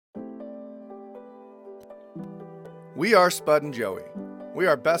We are Spud and Joey. We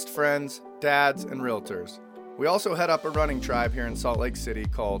are best friends, dads, and realtors. We also head up a running tribe here in Salt Lake City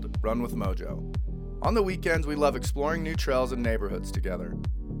called Run with Mojo. On the weekends, we love exploring new trails and neighborhoods together.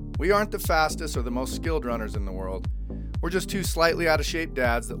 We aren't the fastest or the most skilled runners in the world. We're just two slightly out of shape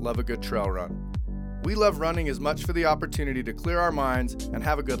dads that love a good trail run. We love running as much for the opportunity to clear our minds and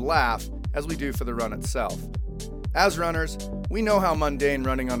have a good laugh as we do for the run itself. As runners, we know how mundane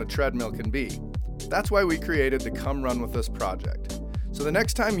running on a treadmill can be. That's why we created the Come Run With Us project. So the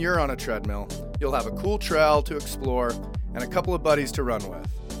next time you're on a treadmill, you'll have a cool trail to explore and a couple of buddies to run with.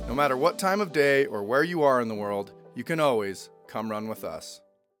 No matter what time of day or where you are in the world, you can always come run with us.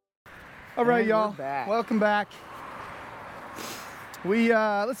 All right, y'all. Welcome back.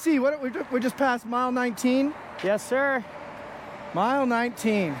 Let's see, we're just past mile 19. Yes, sir. Mile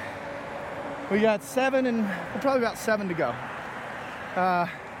 19. We got probably about 7 to go.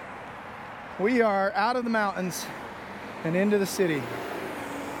 We are out of the mountains and into the city.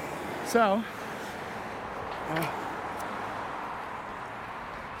 So,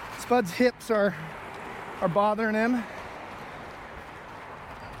 Spud's hips are bothering him.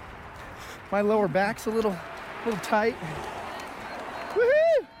 My lower back's a little tight.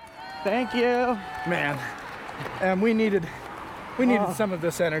 Woohoo! Thank you. Man, and we needed some of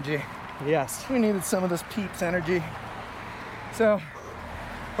this energy. Yes. We needed some of this Peeps energy. So,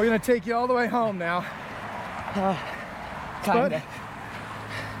 we're gonna take you all the way home now. Kinda.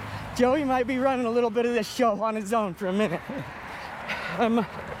 Joey might be running a little bit of this show on his own for a minute.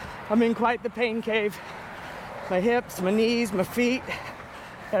 I'm in quite the pain cave. My hips, my knees, my feet,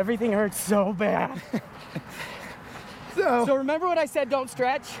 everything hurts so bad. So remember when I said don't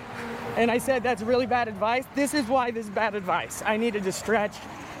stretch? And I said that's really bad advice? This is why this is bad advice. I needed to stretch.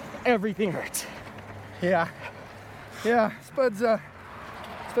 Everything hurts. Yeah.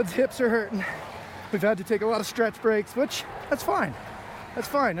 Spud's hips are hurting. We've had to take a lot of stretch breaks, which that's fine. It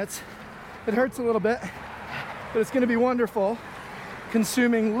hurts a little bit, but it's going to be wonderful,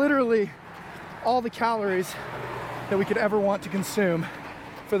 consuming literally all the calories that we could ever want to consume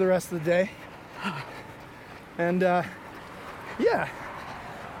for the rest of the day. And yeah,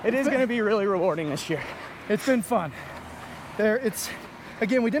 it is going to be really rewarding this year. It's been fun.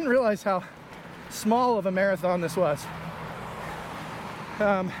 Again, we didn't realize how small of a marathon this was.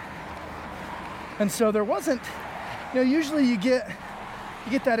 And so there wasn't, usually you get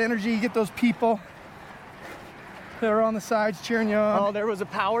that energy, you get those people that are on the sides cheering you on. Oh, there was a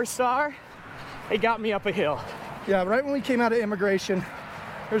power star. It got me up a hill. Yeah, right when we came out of immigration,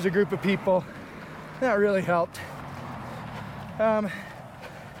 there's a group of people. That really helped.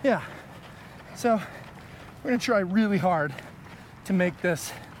 Yeah, so we're gonna try really hard to make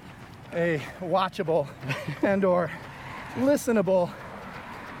this a watchable and or listenable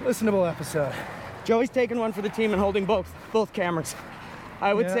episode. Joey's taking one for the team and holding both cameras.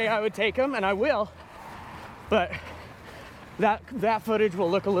 I would say I would take them, and I will, but that footage will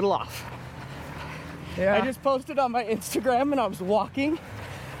look a little off. Yeah. I just posted on my Instagram, and I was walking,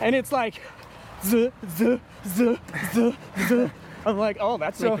 and it's like, z. I'm like, oh,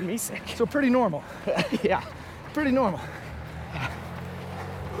 that's making me sick. So pretty normal. Yeah. Pretty normal.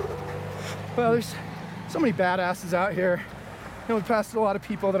 Well, there's so many badasses out here. We passed a lot of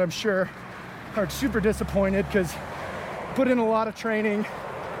people that I'm sure are super disappointed because put in a lot of training,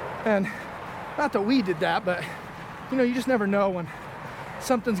 and not that we did that, but you just never know when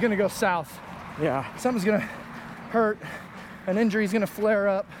something's gonna go south. Yeah. Something's gonna hurt, an injury's gonna flare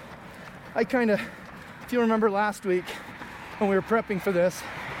up. If you remember last week when we were prepping for this,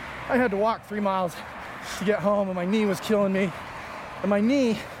 I had to walk 3 miles to get home, and my knee was killing me. And my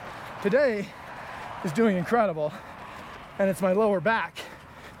knee today is doing incredible, and it's my lower back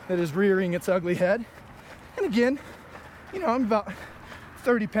that is rearing its ugly head. And again, I'm about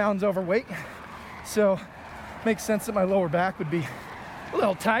 30 pounds overweight, so it makes sense that my lower back would be a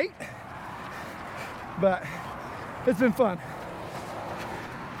little tight, but it's been fun.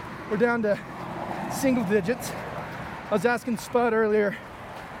 We're down to single digits. I was asking Spud earlier,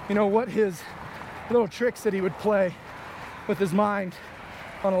 what his little tricks that he would play with his mind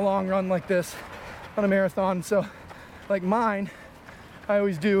on a long run like this, on a marathon. So, like mine, I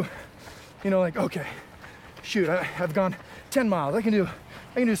always do, okay, shoot, I've gone 10 miles. I can do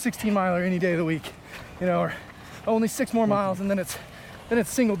a 16 miler any day of the week, or only 6 more miles, and then it's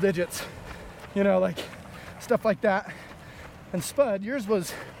single digits, like stuff like that. And Spud, yours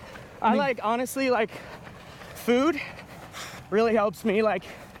was. Honestly, food really helps me.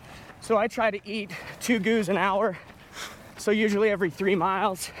 So I try to eat 2 goos an hour. So usually every 3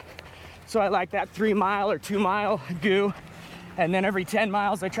 miles. So I like that 3 mile or 2 mile goo. And then every 10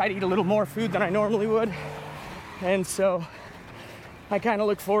 miles, I try to eat a little more food than I normally would. And so I kind of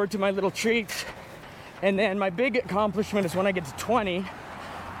look forward to my little treats. And then my big accomplishment is when I get to 20,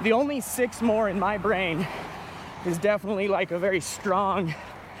 the only 6 more in my brain is definitely like a very strong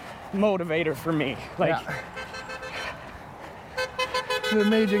motivator for me. Like, the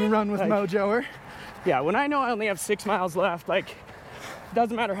amazing run with like, Mojo. Yeah, when I know I only have 6 miles left, like, it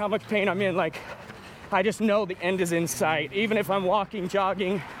doesn't matter how much pain I'm in, like, I just know the end is in sight. Even if I'm walking,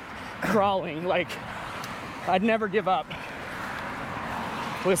 jogging, crawling, like, I'd never give up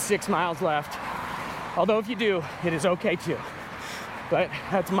with 6 miles left. Although if you do, it is okay too. But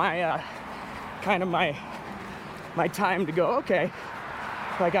that's my, kind of my time to go, okay.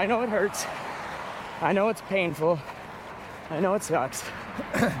 Like, I know it hurts. I know it's painful. I know it sucks.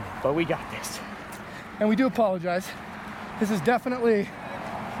 But we got this. And we do apologize. This is definitely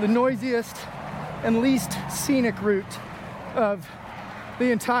the noisiest and least scenic route of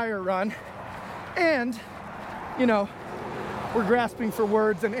the entire run. And, you know, we're grasping for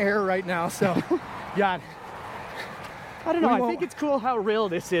words and air right now, so God. I don't know, I think it's cool how real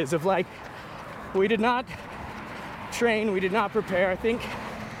this is of like, we did not train, we did not prepare. I think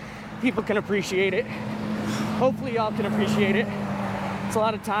people can appreciate it. Hopefully y'all can appreciate it. It's a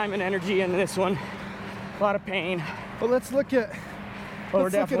lot of time and energy in this one, a lot of pain. But let's look at our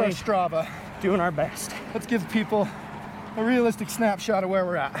Strava. Doing our best. Let's give people a realistic snapshot of where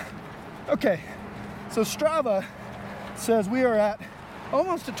we're at. Okay, so Strava says we are at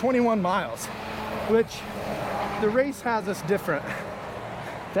almost to 21 miles, which the race has us different.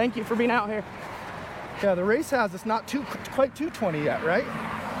 Thank you for being out here. Yeah, the race has us not quite to 20 yet, right?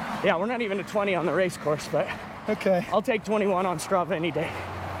 Yeah, we're not even at 20 on the race course, but okay. I'll take 21 on Strava any day.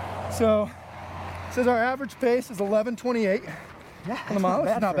 So, it says our average pace is 11:28 on the mile.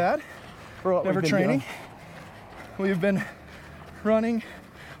 That's not bad. For what Never we've been training. doing. We've been running,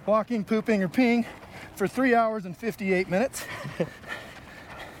 walking, pooping, or peeing for 3 hours and 58 minutes.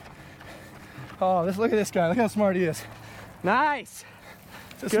 Oh, look at this guy. Look how smart he is. Nice.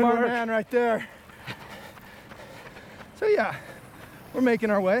 It's a smart man right there. So yeah, we're making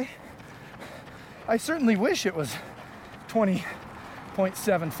our way. I certainly wish it was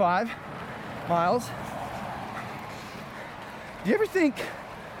 20.75 miles. Do you ever think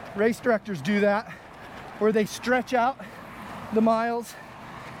race directors do that, where they stretch out the miles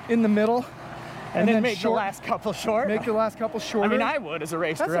in the middle and then make the last couple short? Make the last couple shorter. I mean, I would as a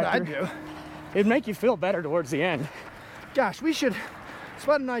race director. That's what I'd do. It'd make you feel better towards the end. Gosh,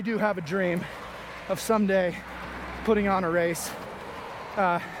 Spud and I do have a dream of someday putting on a race.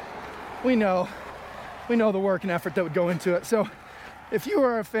 We know the work and effort that would go into it. So if you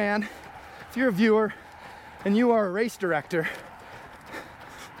are a fan, if you're a viewer, and you are a race director,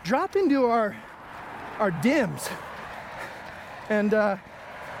 drop into our DIMs and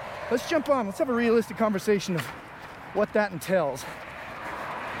let's jump on. Let's have a realistic conversation of what that entails.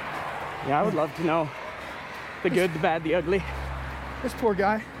 Yeah, I would love to know the good, the bad, the ugly. This poor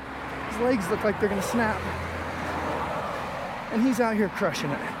guy, his legs look like they're gonna snap. And he's out here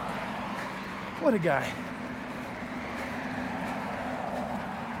crushing it. What a guy.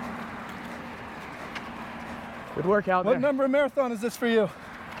 Good work out there. What number of marathon is this for you?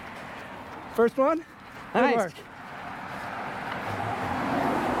 First one? Nice. Good work.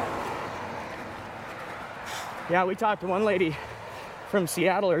 Yeah, we talked to one lady from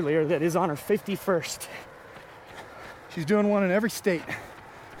Seattle earlier that is on her 51st. She's doing one in every state.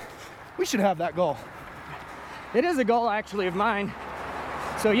 We should have that goal. It is a goal actually of mine.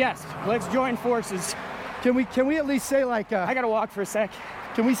 So yes, let's join forces. Can we at least say like I gotta walk for a sec.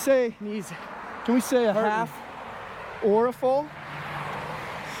 Can we say a half or a full?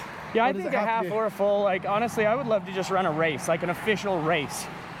 Yeah, I think a half or a full. Like honestly, I would love to just run a race, like an official race.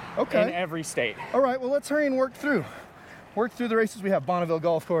 Okay. In every state. All right, well let's hurry and work through the races we have. Bonneville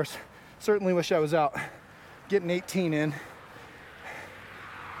Golf Course. Certainly wish I was out getting 18 in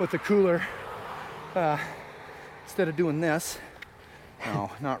with a cooler instead of doing this. No,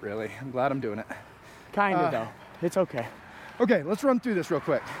 not really. I'm glad I'm doing it. Kinda though. It's okay. Okay, let's run through this real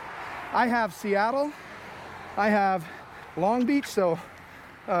quick. I have Seattle. I have Long Beach, so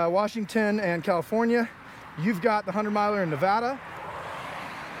Washington and California. You've got the 100-miler in Nevada.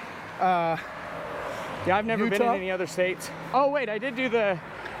 Yeah, I've never been in Utah? any other states. Oh wait, I did do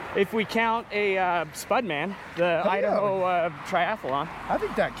if we count a Spud Man, the Idaho triathlon. I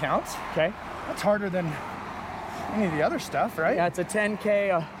think that counts. Okay. That's harder than any of the other stuff, right? Yeah, it's a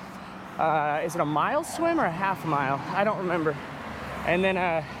 10K. Is it a mile swim or a half mile? I don't remember. And then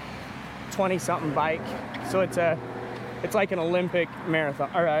a 20-something bike. So it's like an Olympic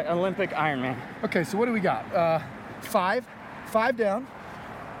marathon or an Olympic Ironman. Okay, so what do we got? Five down.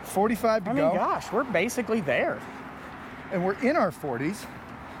 45 to I go. mean, gosh, we're basically there. And we're in our 40s.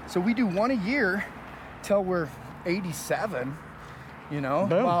 So we do one a year till we're 87, you know?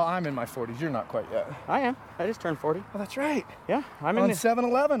 Boom. Well, I'm in my 40s. You're not quite yet. I am. I just turned 40. Oh, that's right. Yeah, I'm On in the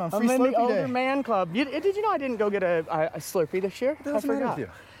 7-Eleven on Free I'm in the Slurpee older Day. man club. Did you know I didn't go get a Slurpee this year? What the hell's I the matter forgot. with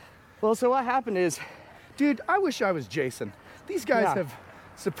you? Well, so what happened is, Dude, I wish I was Jason. These guys Yeah. have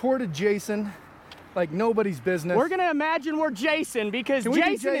supported Jason like nobody's business. we're gonna imagine we're Jason because Can we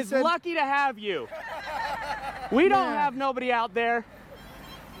be Jason is Jason? lucky to have you. We don't Yeah. have nobody out there.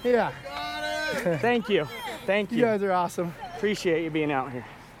 Yeah, Thank you. Thank you you. guys are awesome. Appreciate you being out here.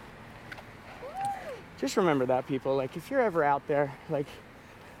 Just remember that, people. Like, if you're ever out there, like,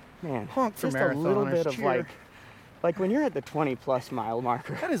 man, Honk for just a little marathoners, bit of cheer. like when you're at the 20+ mile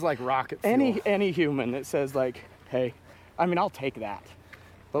marker. That is like rocket fuel. Any human that says like, hey, I mean, I'll take that.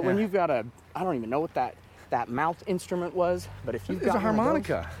 But when Yeah. you've got I don't even know what that mouth instrument was, but if you've It's got a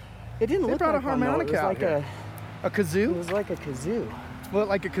harmonica. it didn't They look brought a like one, though. harmonica It was out like here. A it kazoo? was like a kazoo. Well,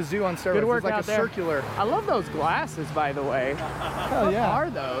 like a kazoo on steroids. Good work It's like out a there. circular. I love those glasses, by the way. Hell What yeah. are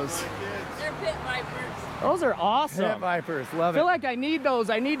those? They're pit vipers. Those are awesome. Pit Vipers, love I feel it. like I need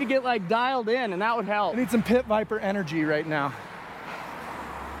those. I need to get like dialed in, and that would help. I need some Pit Viper energy right now.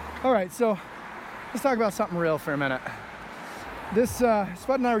 All right, so let's talk about something real for a minute. This,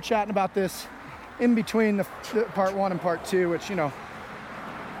 Spud and I were chatting about this in between the part 1 and part 2, which, you know,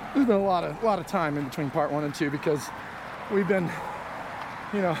 there's been a lot of time in between part 1 and 2 because we've been,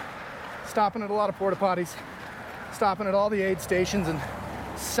 you know, stopping at a lot of porta potties, stopping at all the aid stations and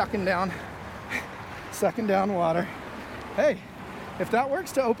sucking down water. Hey, if that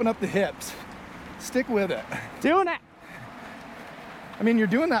works to open up the hips, stick with it. Doing it. I mean, you're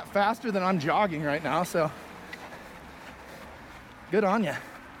doing that faster than I'm jogging right now, so good on you.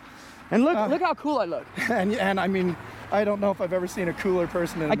 And look how cool I look. And I mean, I don't know if I've ever seen a cooler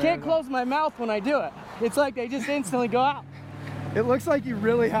person in I can't America. close my mouth when I do it. It's like they just instantly go out. It looks like you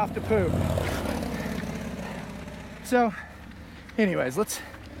really have to poop. So, anyways, let's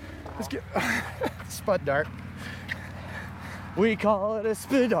get Spud dart. We call it a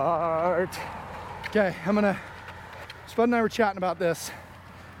spud art. Okay, Spud and I were chatting about this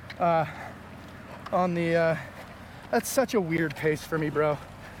on the, that's such a weird pace for me, bro.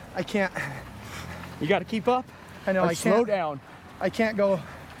 I can't, You got to keep up. I know Or I slow can't, down. I can't go,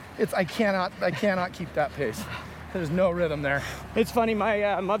 I cannot keep that pace. There's no rhythm there. It's funny,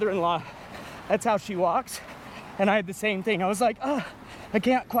 my mother-in-law, that's how she walks. And I had the same thing. I was like, I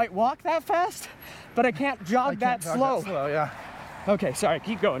can't quite walk that fast, but I can't jog I that can't jog slow. that slow, yeah. Okay, sorry,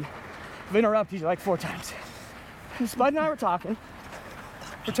 keep going. I've interrupted you like 4 times. Spud and I were talking.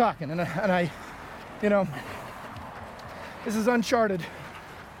 We're talking, and I, you know, this is uncharted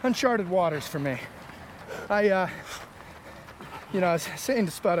waters for me. I, you know, I was saying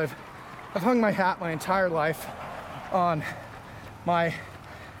to Spud, I've hung my hat my entire life on my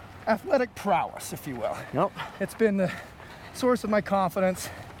athletic prowess, if you will. Nope. It's been the source of my confidence.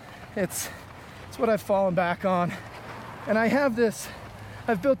 It's what I've fallen back on. And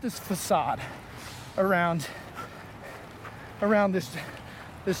I've built this facade around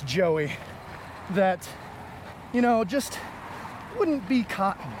this Joey that, you know, just wouldn't be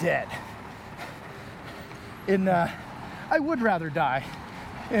caught dead. I would rather die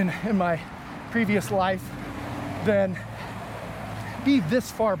in my previous life than be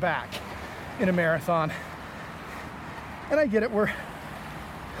this far back in a marathon. And I get it,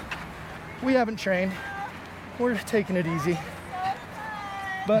 we haven't trained. We're taking it easy.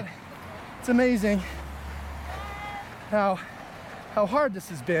 But it's amazing how hard this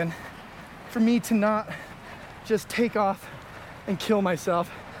has been for me to not just take off and kill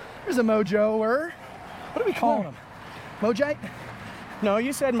myself. There's a mojo-er. What are we calling them? Mojite? No,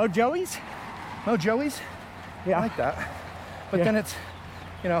 you said Mojoies? Mojoies? Yeah. I like that. But Yeah. then it's,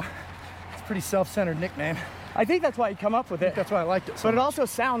 you know, it's a pretty self-centered nickname. I think that's why you come up with it. That's why I liked it so But it much. also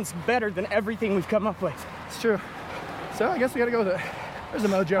sounds better than everything we've come up with. It's true. So I guess we gotta go with it. There's a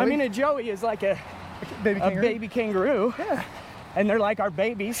mojo. I mean, a Joey is like a baby kangaroo. baby kangaroo, Yeah. and they're like our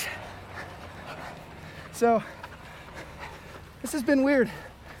babies. So this has been weird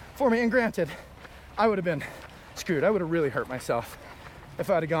for me. And granted, I would have been screwed. I would have really hurt myself if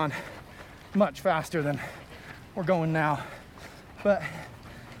I'd have gone much faster than we're going now. But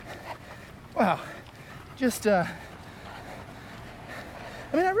wow, just I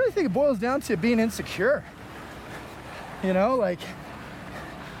mean, I really think it boils down to being insecure. You know, like,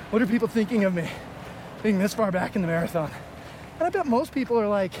 what are people thinking of me being this far back in the marathon? And I bet most people are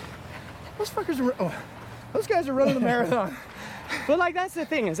like, those guys are running the marathon. But like, that's the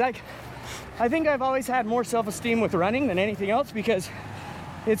thing, is like, I think I've always had more self-esteem with running than anything else because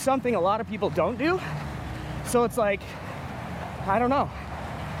it's something a lot of people don't do. So it's like, I don't know.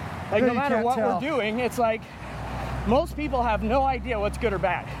 Like, no matter what we're doing, it's like most people have no idea what's good or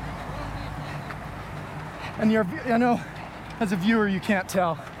bad. And I know as a viewer you can't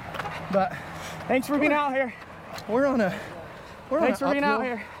tell, but thanks for being out here. We're on an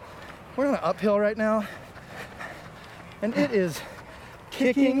uphill right now, and it is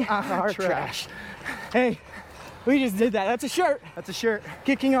kicking our trash. Hey, we just did that. That's a shirt. That's a shirt.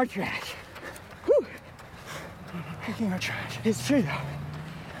 Kicking our trash. Whew. Kicking our trash. It's true though.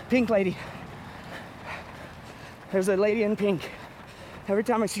 Pink lady. There's a lady in pink. Every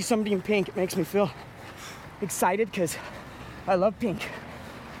time I see somebody in pink, it makes me feel excited because I love pink.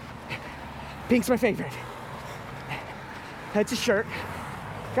 Pink's my favorite. That's a shirt.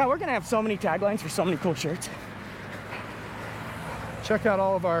 God, we're gonna have so many taglines for so many cool shirts. Check out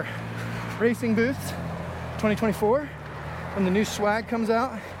all of our racing booths, 2024. When the new swag comes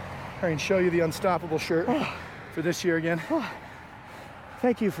out, I can show you the Unstoppable shirt for this year again.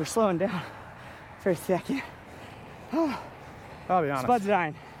 Thank you for slowing down for a second. I'll be honest. Spud's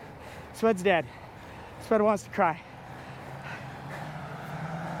dying. Spud's dead. Spud wants to cry.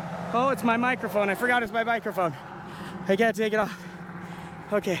 Oh, it's my microphone. I forgot it's my microphone. I can't take it off.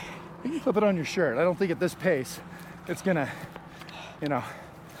 Okay. You can flip it on your shirt. I don't think at this pace it's gonna, it's gonna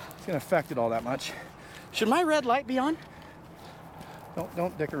affect it all that much. Should my red light be on?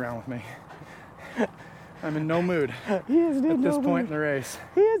 Don't dick around with me. I'm in no mood at this point in the race.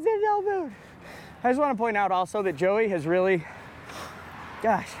 He is in no mood. I just want to point out also that Joey has really,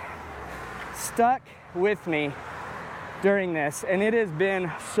 stuck with me during this, and it has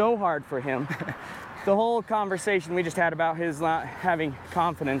been so hard for him. The whole conversation we just had about his not having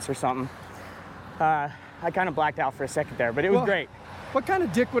confidence or something, I kind of blacked out for a second there, but it was great. What kind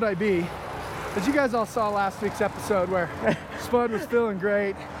of dick would I be? As you guys all saw last week's episode where Spud was feeling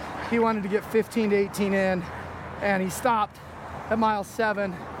great. He wanted to get 15 to 18 in, and he stopped at mile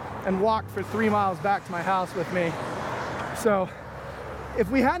 7 and walked for 3 miles back to my house with me. So if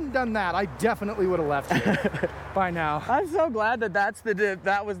we hadn't done that, I definitely would have left here by now. I'm so glad that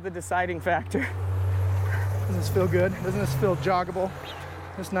that was the deciding factor. Doesn't this feel good? Doesn't this feel joggable?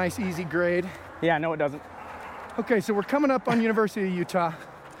 This nice, easy grade. Yeah, no, it doesn't. Okay, so we're coming up on University of Utah.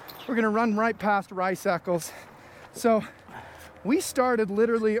 We're gonna run right past Rice Eccles. So we started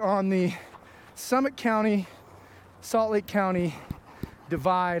literally on the Summit County, Salt Lake County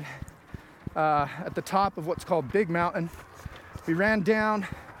divide at the top of what's called Big Mountain. We ran down,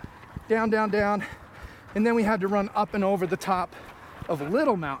 and then we had to run up and over the top of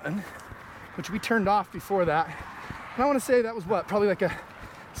Little Mountain, which we turned off before that. And I want to say that was what, probably like a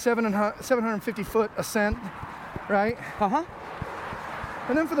 750 foot ascent, right?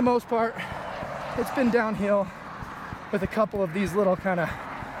 And then for the most part, it's been downhill with a couple of these little kind of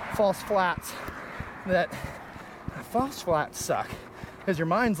false flats that false flats suck because your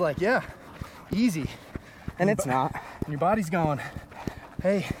mind's like, yeah, easy. And it's not. And your body's going,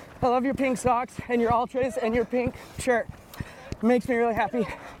 hey. I love your pink socks and your ultras and your pink shirt. It makes me really happy.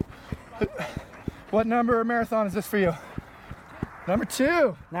 What number marathon is this for you? Number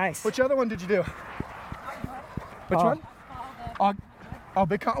 2. Nice. Which other one did you do? Which one? Oh,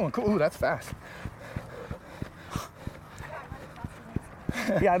 big cotton one. Cool. Ooh, that's fast.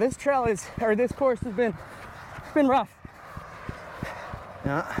 Yeah, this course has been rough.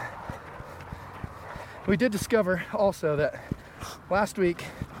 Yeah. We did discover also that last week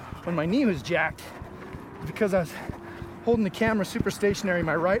when my knee was jacked, because I was holding the camera super stationary,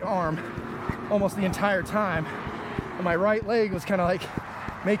 my right arm almost the entire time, and my right leg was kind of like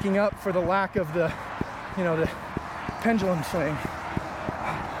making up for the lack of the pendulum swing.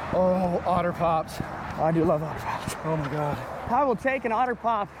 Oh, Otter Pops. Oh, I do love Otter Pops. Oh my God. I will take an Otter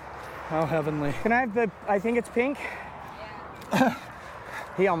Pop. How heavenly. Can I have I think it's pink? Yeah.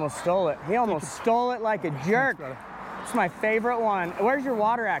 He almost stole it. He almost stole it like a jerk. It's my favorite one. Where's your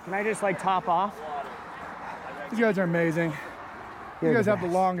water at? Can I just top off? You guys are amazing. You guys have the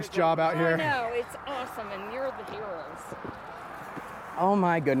longest job out here. I know, it's awesome, and you're the heroes. Oh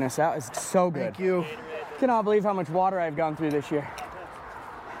my goodness, that was so good. Thank you. Cannot believe how much water I've gone through this year.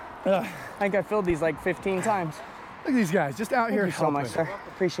 I think I filled these 15 times. Look at these guys, just out here helping. Thank you so much, sir.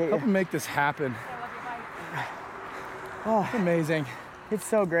 Appreciate you. Helping make this happen. Oh, amazing. It's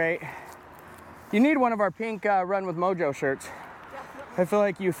so great. You need one of our pink Run with Mojo shirts. I feel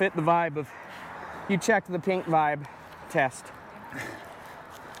like you fit the vibe of, you checked the pink vibe test.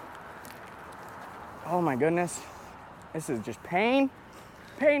 Oh my goodness. This is just pain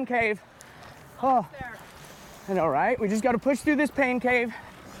cave. Oh, I know, right? We just got to push through this pain cave.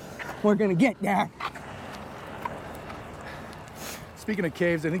 We're gonna get there. Speaking of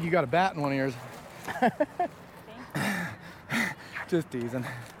caves, I think you got a bat in one of yours. Just teasing.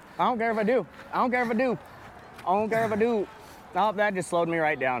 I don't care if I do. I don't care if I do. I don't care if I do. Oh, that just slowed me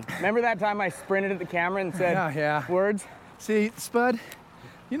right down. Remember that time I sprinted at the camera and said Yeah. words? See, Spud,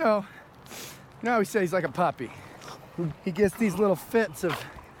 you know how we say he's like a puppy. He gets these little fits of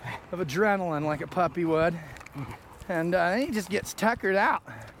adrenaline like a puppy would. And he just gets tuckered out.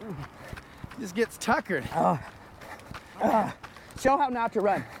 He just gets tuckered. Show how not to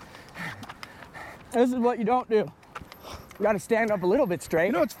run. This is what you don't do. You got to stand up a little bit straight.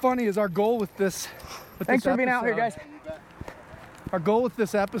 You know what's funny is our goal with this. Thanks for being out here, guys. Our goal with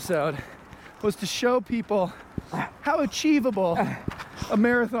this episode was to show people how achievable a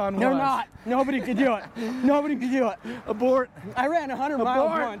marathon was. They're not. Nobody could do it. Nobody could do it. Abort. I ran 100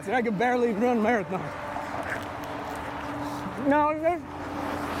 miles once and I could barely even run a marathon. No,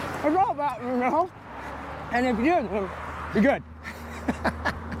 it's all about, and if you do, you're good.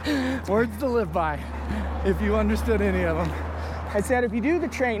 Words to live by, if you understood any of them. I said if you do the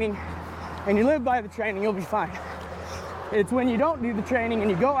training and you live by the training, you'll be fine. It's when you don't do the training and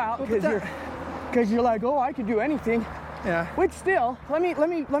you go out because you're like, oh, I could do anything. Yeah. Which still, let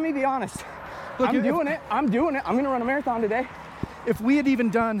me be honest. Look, I'm doing it. I'm gonna run a marathon today. If we had even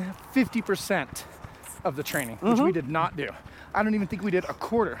done 50% of the training, which we did not do, I don't even think we did a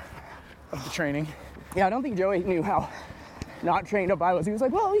quarter of the training. Yeah, I don't think Joey knew how not trained up I was. He was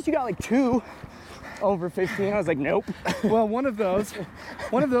like, well, at least you got like 2 over 15. I was like, nope. Well, one of those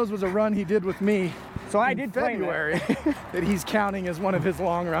was a run he did with me. So I in did claim February that he's counting as one of his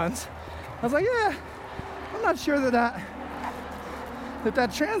long runs. I was like, yeah, I'm not sure that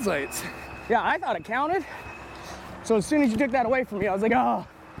translates. Yeah, I thought it counted. So as soon as you took that away from me, I was like, oh.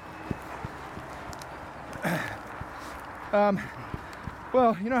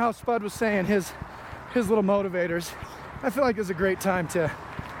 Well, you know how Spud was saying his little motivators. I feel like it's a great time to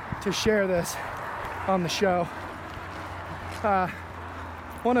share this on the show.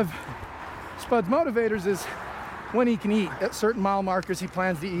 One of Spud's motivators is when he can eat. At certain mile markers he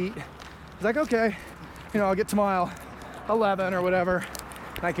plans to eat. He's like, okay, I'll get to mile 11 or whatever,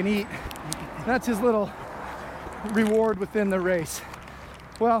 and I can eat. That's his little reward within the race.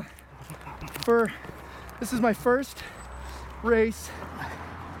 Well, this is my first race,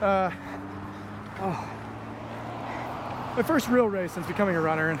 my first real race since becoming a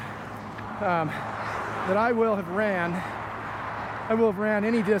runner, and that I will have ran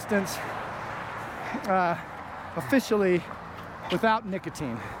any distance officially without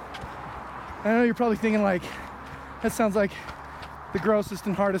nicotine. I know you're probably thinking like, that sounds like the grossest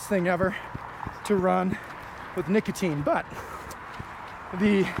and hardest thing ever to run with nicotine, but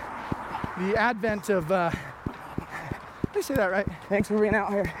the advent of, did I say that right? Thanks for being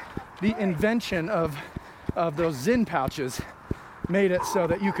out here. The invention of those Zyn pouches made it so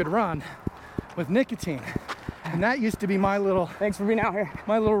that you could run with nicotine. And that used to be my little, thanks for being out here,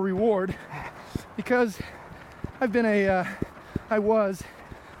 my little reward, because I was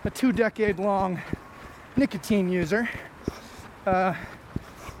a 2-decade-long nicotine user.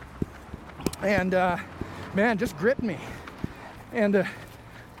 Man, just gripped me. And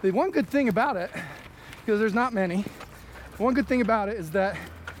the one good thing about it, because there's not many, one good thing about it is that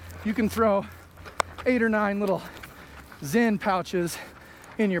you can throw 8 or 9 little Zyn pouches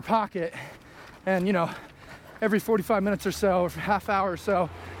in your pocket, and every 45 minutes or so, or for half hour or so,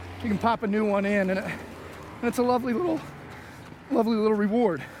 you can pop a new one in, and it's a lovely little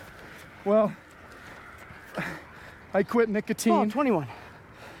reward. Well, I quit nicotine. Oh, 21,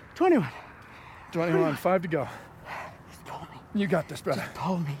 5 to go. Just pull me. You got this, brother. Just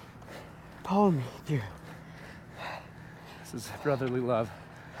pull me, dude. This is brotherly love.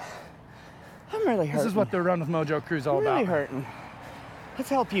 I'm really hurting. This is what the Run with Mojo crew's all I'm about. really hurting. Let's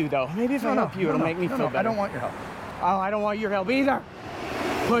help you, though. Maybe if I help you, it'll make me feel better. I don't want your help. Oh, I don't want your help either.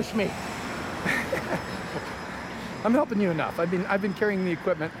 Push me. I'm helping you enough. I've been carrying the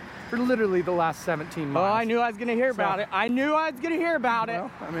equipment for literally the last 17 miles. Oh, I knew I was gonna hear about it. I knew I was gonna hear about it.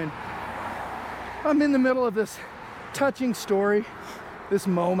 Well, I'm in the middle of this touching story, this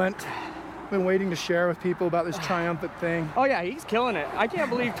moment. I've been waiting to share with people about this triumphant thing. Oh yeah, he's killing it. I can't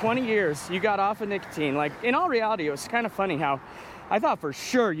believe 20 years you got off of nicotine. Like, in all reality, it was kind of funny how I thought for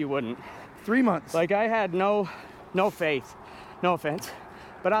sure you wouldn't. 3 months. Like, I had no faith, no offense,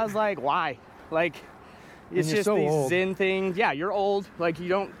 but I was like, why? Like, it's just so these old. Zyn things. Yeah, you're old. Like,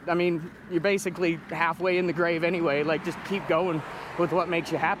 you're basically halfway in the grave anyway. Like, just keep going with what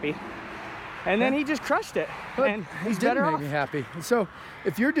makes you happy. And then he just crushed it. But and he he's did better make off. me happy. And so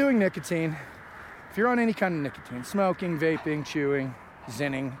if you're doing nicotine, if you're on any kind of nicotine, smoking, vaping, chewing,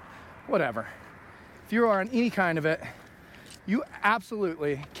 zinning, whatever, if you are on any kind of it, You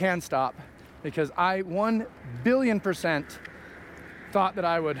absolutely can stop, because I 1,000,000,000% thought that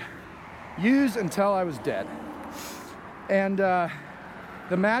I would use until I was dead. And the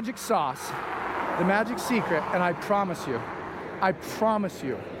magic sauce, the magic secret, and I promise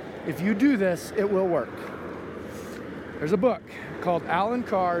you, if you do this, it will work. There's a book called Alan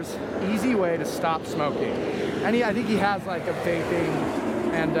Carr's Easy Way to Stop Smoking. And I think he has like a vaping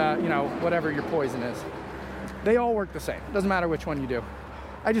and, whatever your poison is. They all work the same. Doesn't matter which one you do.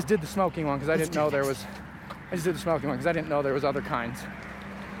 I just did the smoking one because I didn't know there was other kinds.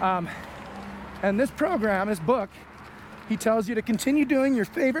 And this program, this book, he tells you to continue doing your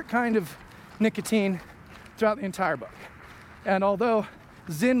favorite kind of nicotine throughout the entire book. And although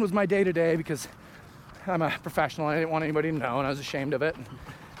Zyn was my day-to-day, because I'm a professional and I didn't want anybody to know, and I was ashamed of it and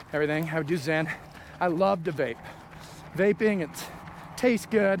everything, I would do Zyn. I love to vape. Vaping, it tastes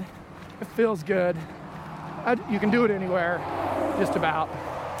good, it feels good. You can do it anywhere, just about.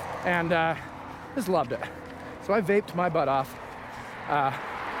 And just loved it. So I vaped my butt off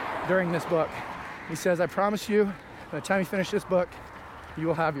during this book. He says, I promise you, by the time you finish this book, you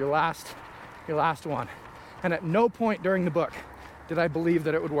will have your last one. And at no point during the book did I believe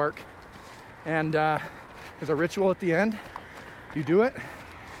that it would work. And there's a ritual at the end. You do it.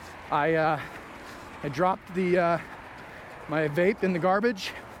 I dropped my vape in the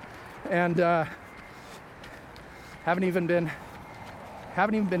garbage, and haven't even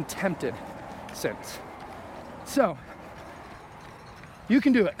been tempted since. So you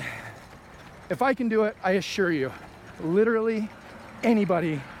can do it. If I can do it, I assure you, literally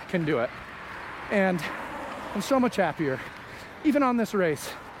anybody can do it. And I'm so much happier, even on this race,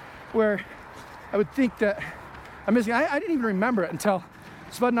 where I would think that I'm missing. I didn't even remember it until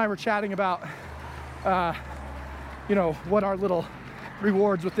Spud and I were chatting about, what our little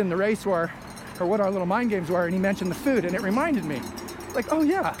rewards within the race were, or what our little mind games were, and he mentioned the food, and it reminded me, like, oh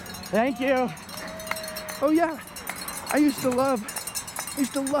yeah, Thank you. oh yeah, I used to love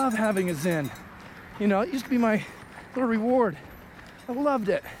having a Zyn. It used to be my little reward. I loved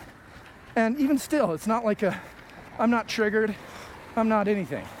it. And even still, it's not like I'm not triggered, I'm not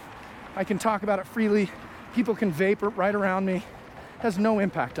anything. I can talk about it freely. People can vape right around me. It has no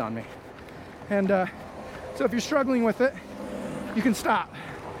impact on me. And so if you're struggling with it, you can stop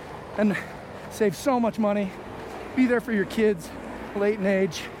and save so much money. Be there for your kids, late in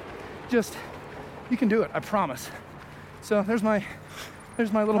age. You can do it, I promise. So there's my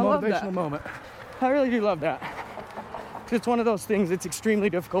little motivational moment. I really do love that. It's one of those things that's extremely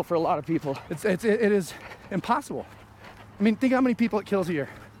difficult for a lot of people. It is impossible. I mean, think how many people it kills a year.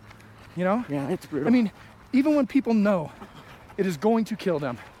 Yeah, it's brutal. I mean, even when people know it is going to kill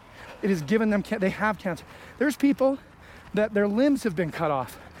them, it has given them, they have cancer. There's people that their limbs have been cut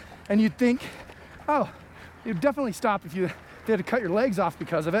off, and you'd think, oh, you'd definitely stop if they had to cut your legs off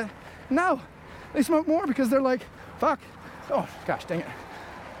because of it. No, they smoke more because they're like, fuck, oh gosh, dang it,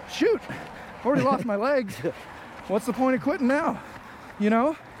 shoot, I've already lost my legs. What's the point of quitting now?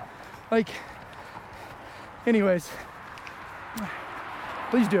 Anyways,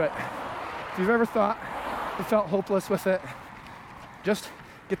 please do it. If you've ever thought or felt hopeless with it, just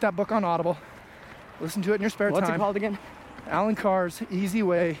get that book on Audible. Listen to it in your spare time. What's it called again? Alan Carr's Easy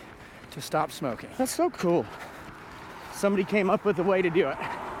Way to Stop Smoking. That's so cool. Somebody came up with a way to do it.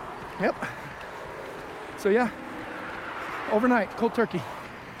 Yep. So yeah, overnight, cold turkey.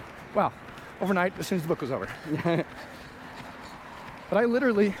 Well, overnight as soon as the book was over. But I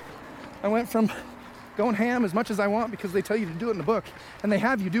went from going ham as much as I want because they tell you to do it in the book, and they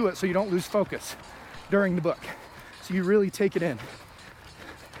have you do it so you don't lose focus during the book. So you really take it in.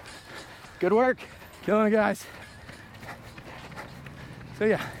 Good work. Killing it, guys. So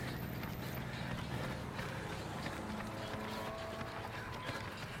yeah.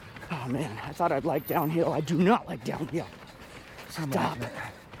 Oh man, I thought I'd like downhill. I do not like downhill. Stop.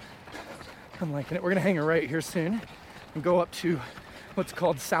 I'm liking it. We're gonna hang a right here soon and go up to what's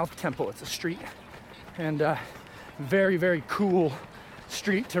called South Temple. It's a street, and very, very cool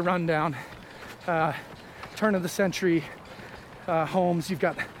street to run down. Turn of the century homes. You've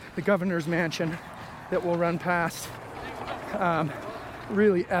got the governor's mansion that we'll run past.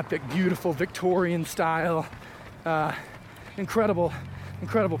 Really epic, beautiful Victorian style. Incredible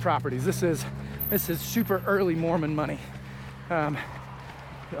properties. This is super early Mormon money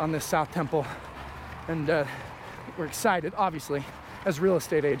on this South Temple, and we're excited, obviously, as real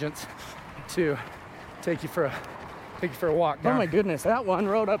estate agents, to take you for a walk down. Oh my goodness, that one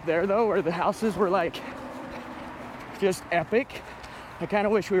road up there though, where the houses were like just epic. I kind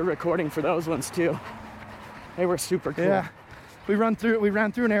of wish we were recording for those ones too. They were super cool. Yeah, we ran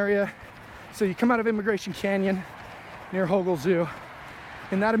through an area. So you come out of Immigration Canyon, near Hogle Zoo.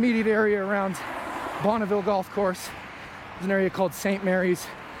 In that immediate area around Bonneville Golf Course is an area called St. Mary's.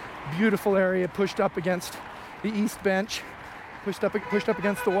 Beautiful area, pushed up against the East Bench, pushed up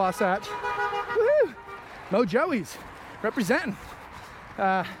against the Wasatch. Woo! Mo Joey's representing.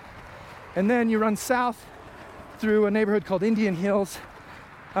 And then you run south through a neighborhood called Indian Hills,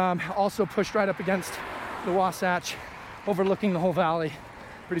 also pushed right up against the Wasatch, overlooking the whole valley.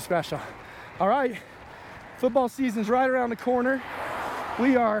 Pretty special. All right, football season's right around the corner.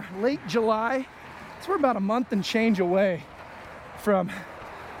 We are late July, so we're about a month and change away from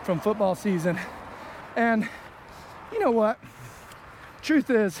football season. And you know what? Truth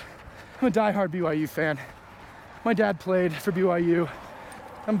is, I'm a diehard BYU fan. My dad played for BYU.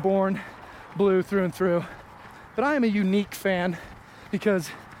 I'm born blue through and through. But I am a unique fan because,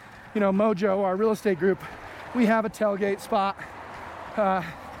 you know, Mojo, our real estate group, we have a tailgate spot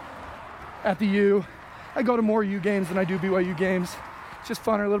at the U. I go to more U games than I do BYU games. It's just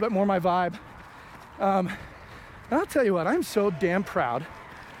funner, a little bit more my vibe. And I'll tell you what, I'm so damn proud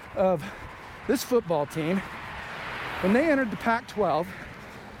of this football team. When they entered the Pac-12,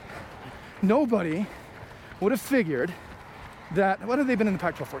 nobody would have figured that, what have they been in the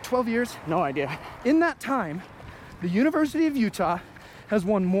Pac-12 for, 12 years? No idea. In that time, the University of Utah has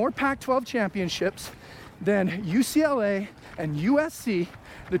won more Pac-12 championships than UCLA and USC,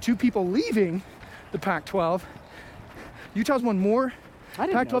 the two people leaving the Pac-12. Utah's won more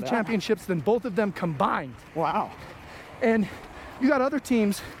Pac-12 championships than both of them combined. Wow. And you got other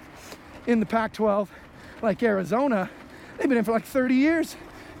teams in the Pac-12, like Arizona. They've been in for like 30 years.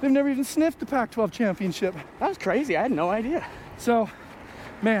 They've never even sniffed the Pac-12 championship. That was crazy. I had no idea. So,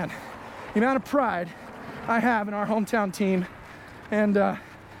 man, the amount of pride I have in our hometown team, and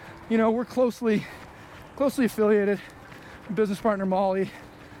you know, we're closely affiliated. Business partner Molly,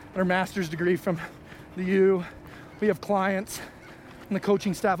 her master's degree from the U. We have clients on the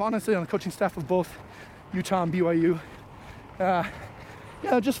coaching staff, honestly on the coaching staff of both Utah and BYU.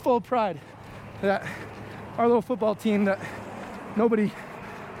 Yeah, just full of pride that our little football team that nobody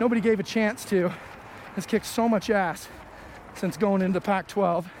gave a chance to has kicked so much ass since going into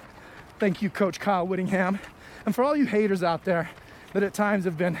Pac-12. Thank you, Coach Kyle Whittingham. And for all you haters out there that at times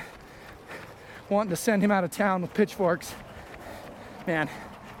have been wanting to send him out of town with pitchforks, man,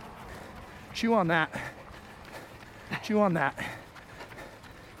 chew on that. Chew on that.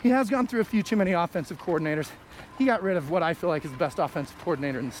 He has gone through a few too many offensive coordinators. He got rid of what I feel like is the best offensive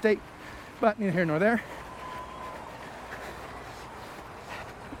coordinator in the state, but neither here nor there.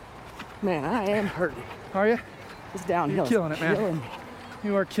 Man, I am hurting. Are you? It's downhill. You're killing it, man.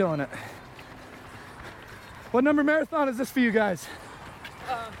 You are killing it. What number marathon is this for you guys?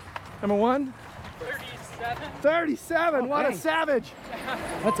 Number one? 37. 37, what a savage.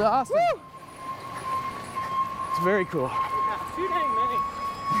 That's awesome. Woo! It's very cool. Yeah, too dang many.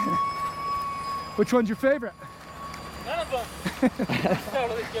 Which one's your favorite? None of them.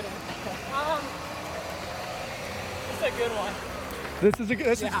 Totally kidding. It's a good one.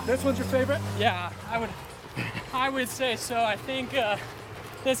 This one's your favorite? Yeah, I would say so. I think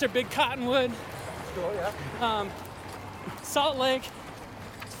this are Big Cottonwood. Cool, yeah. Salt Lake.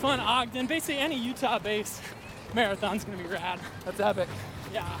 It's fun. Ogden. Basically any Utah-based marathon's gonna be rad. That's epic.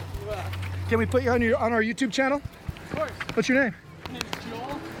 Yeah. Can we put you on our YouTube channel? Of course. What's your name? My name's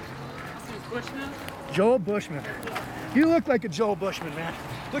Joel. This is Bushman. Joel Bushman. You look like a Joel Bushman, man.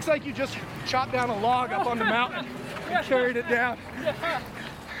 Looks like you just chopped down a log up on the mountain and carried it down. Yeah.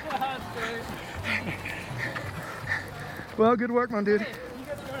 That's great. Well, good work, my dude. Hey, you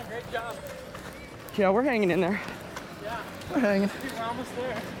guys are doing a great job. Yeah, we're hanging in there. Yeah. We're hanging. Dude, we're almost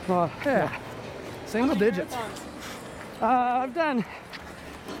there. Yeah. Single digits. Marathons. I've done,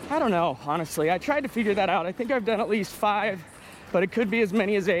 I don't know, honestly. I tried to figure that out. I think I've done at least 5, but it could be as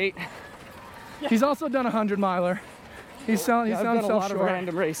many as 8. He's also done a 100-miler. He's selling I've done a himself lot of short.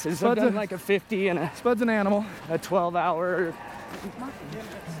 random races. Spud's I've done a- like a 50 and Spud's an animal. a 12-hour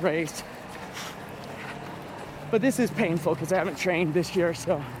race. But this is painful because I haven't trained this year,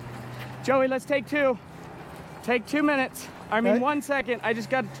 so. Joey, let's take 2. Take 2 minutes. I mean, Okay. 1 second. I just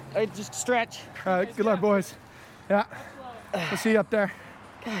stretch. All right, good luck, boys. Yeah. We'll see you up there.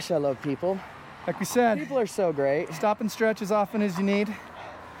 Gosh, I love people. Like we said, People are so great. stop and stretch as often as you need.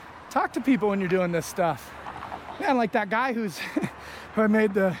 Talk to people when you're doing this stuff. Man, like that guy who I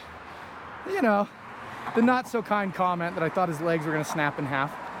made the not so kind comment that I thought his legs were gonna snap in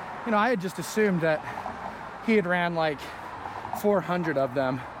half. You know, I had just assumed that he had ran like 400 of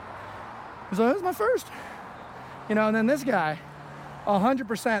them. So that was my first. You know, and then this guy,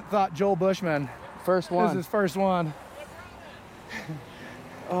 100% thought Joel Bushman First was one. his first one.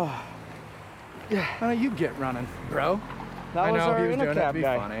 Why don't you get running, bro? That was I know our he was doing it to intercap be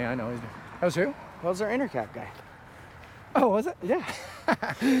guy. funny. I know he's doing. That was who? That was our intercap guy. Oh, was it? Yeah.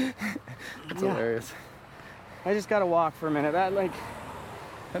 That's hilarious. I just gotta walk for a minute. That like,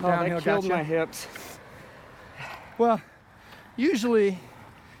 That oh, downhill that killed gotcha? my hips. Well, usually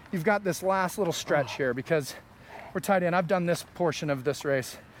you've got this last little stretch here because we're tied in. I've done this portion of this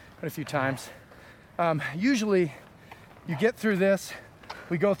race quite a few times. Usually you get through this,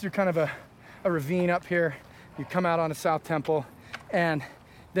 we go through kind of a ravine up here, you come out onto South Temple, and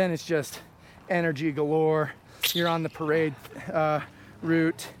then it's just energy galore. You're on the parade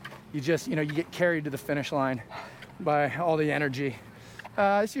route. You just, you get carried to the finish line by all the energy.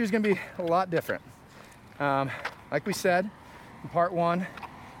 This year's gonna be a lot different. Like we said in part 1,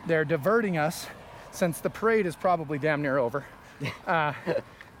 they're diverting us since the parade is probably damn near over.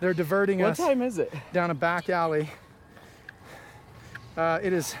 They're diverting us. What time is it? Down a back alley.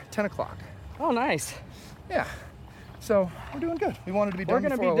 It is 10 o'clock. Oh, nice. Yeah. So we're doing good. We wanted to be done We're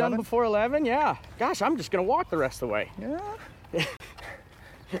gonna before be done 11. before 11. Yeah. Gosh, I'm just gonna walk the rest of the way. Yeah.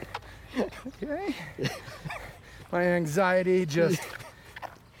 Okay. My anxiety just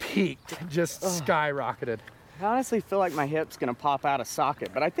peaked, just skyrocketed. I honestly feel like my hip's gonna pop out of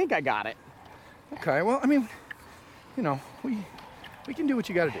socket, but I think I got it. Okay, well, I mean, we can do what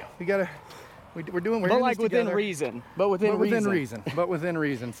you got to do. We're doing. We're But in like this within together. reason. But within reason. But within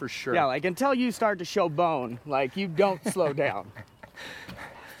reason, for sure. Yeah, like until you start to show bone, like you don't slow down.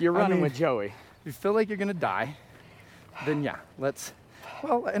 You're running mean, with Joey. If you feel like you're gonna die, then yeah, let's.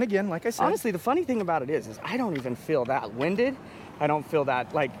 Well, and again, like I said, Honestly, the funny thing about it is I don't even feel that winded. I don't feel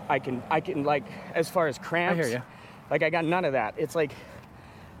that like I can like as far as cramps. I hear you. Like I got none of that. It's like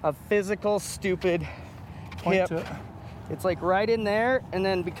a physical stupid point hip. to it. It's like right in there, and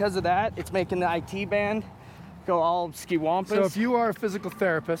then because of that, it's making the IT band go all ski-wampus. So if you are a physical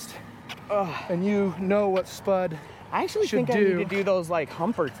therapist and you know what Spud I actually should think I need do- to do those like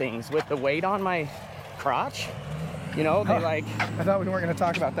humper things with the weight on my crotch. You know, they like I thought we weren't going to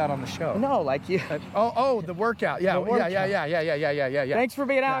talk about that on the show. no, like you. Oh, the workout. Yeah, The workout. yeah. Thanks for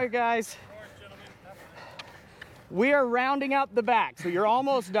being out here, guys. We are rounding up the back, so you're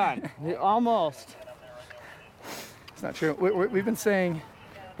almost done. You're almost. It's not true. We've been saying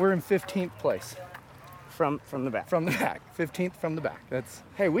we're in 15th place From the back. from the back. 15th from the back.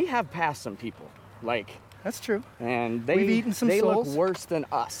 Hey, we have passed some people, like, That's true. and they We've eaten some they souls. look worse than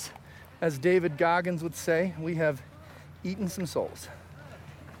us. As David Goggins would say, we have eaten some souls.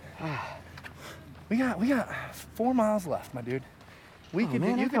 We got 4 miles left, my dude. Man,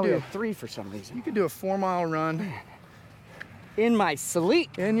 You I could thought we do had 3 for some reason. you could do a 4-mile run In my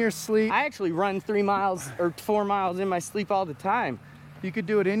sleep. in your sleep. I actually run 3 miles or 4 miles in my sleep all the time. You could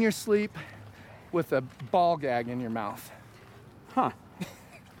do it in your sleep with a ball gag in your mouth. Huh.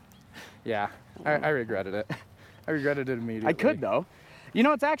 Yeah, I regretted it. I regretted it immediately. I could though. You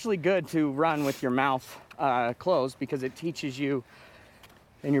know, it's actually good to run with your mouth closed because it teaches you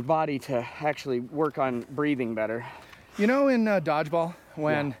and your body to actually work on breathing better. You know, in dodgeball,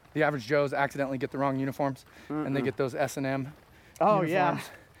 when the average Joes accidentally get the wrong uniforms and they get those S&M Oh uniforms.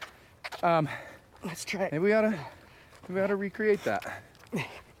 yeah. Let's try it. Maybe we ought to recreate that.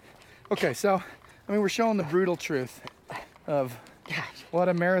 Okay, so I mean, we're showing the brutal truth of what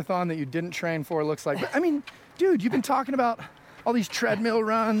a marathon that you didn't train for looks like. But I mean, dude, you've been talking about all these treadmill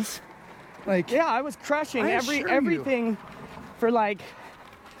runs, like Yeah, I was crushing I assure you. everything for like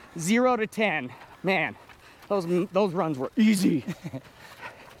 0 to 10. Man, those runs were easy.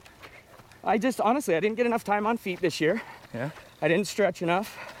 I didn't get enough time on feet this year. Yeah, I didn't stretch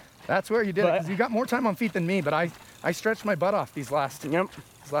enough. that's where you did it. But- 'Cause you got more time on feet than me, but I stretched my butt off these last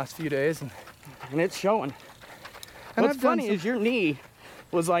few days, and And it's showing. And What's I've done funny some- is your knee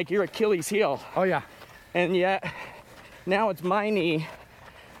was like your Achilles heel, oh yeah. and yet now it's my knee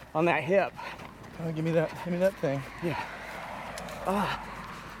on that hip. Oh, give me that thing. Yeah.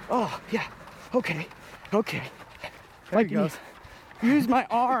 Oh, yeah. Okay. There Like you go. Use my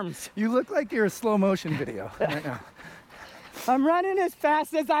arms. You look like you're a slow motion video right now. I'm running as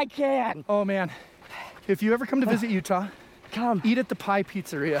fast as I can. Oh man, if you ever come to visit Utah, Come. eat at the Pie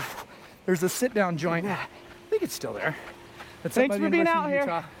Pizzeria. There's a sit-down joint. I think it's still there. It's up Thanks by the for being University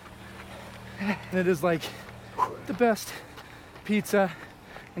out of Utah. And it is like the best pizza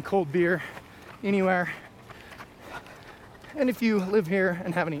and cold beer anywhere. And if you live here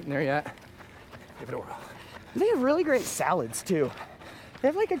and haven't eaten there yet, give it a whirl. They have really great salads too. They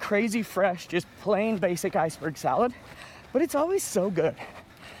have like a crazy fresh, just plain basic iceberg salad, but it's always so good.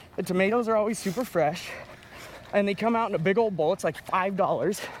 The tomatoes are always super fresh, and they come out in a big old bowl. It's like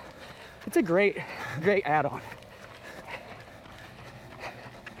 $5. It's a great add-on.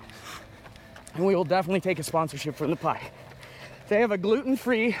 and we will definitely take a sponsorship from the pie. They have a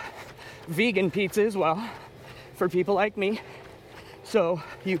gluten-free vegan pizza as well for people like me, so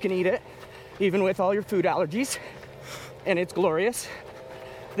you can eat it even with all your food allergies, and it's glorious.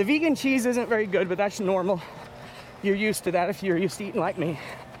 The vegan cheese isn't very good, but that's normal. You're used to that if you're used to eating like me.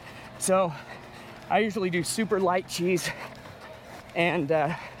 So I usually do super light cheese, and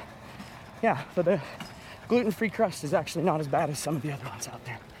yeah, but the gluten-free crust is actually not as bad as some of the other ones out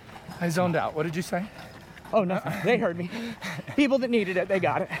there. I zoned out. What did you say? Oh, nothing. They heard me. People that needed it, they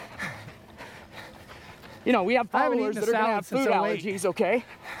got it. You know, we have I haven't followers eaten that a are gonna have salad food since 08. allergies, okay?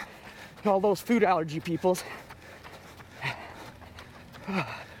 All those food allergy peoples.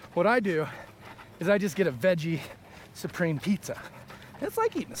 What I do is I just get a veggie supreme pizza. It's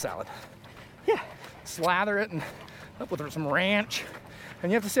like eating a salad. Yeah. Slather it and up with some ranch.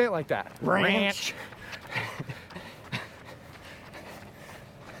 And you have to say it like that. Ranch.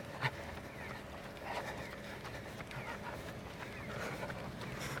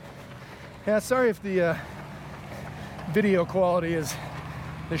 Yeah, sorry if the video quality is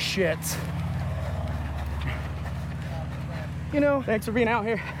the shits. You know, Thanks for being out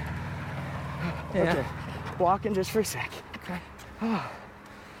here. yeah. Okay. Walking just for a sec.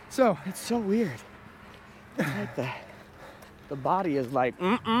 So, It's so weird. It's like the body is like,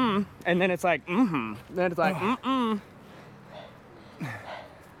 mm-mm. And then it's like, mm-hmm. Then it's like, mm-mm.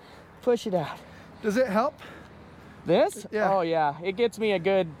 Push it out. does it help? This? Yeah. Oh, yeah. It gets me a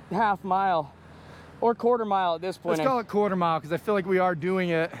good half mile or quarter mile at this point. Let's call it quarter mile because I feel like we are doing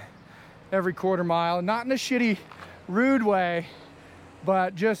it every quarter mile. Not in a shitty, rude way,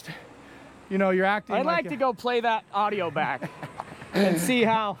 but just, you know, you're acting I'd like to go play that audio back and see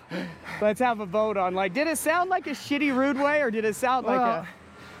how. Let's have a vote on, like, did it sound like a shitty, rude way, or did it sound like Well, a...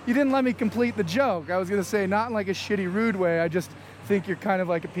 you didn't let me complete the joke. I was going to say not in like a shitty, rude way. I just think you're kind of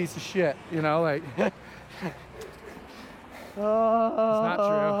like a piece of shit, you know, like... Oh. It's not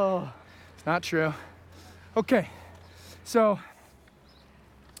true. It's not true. Okay, so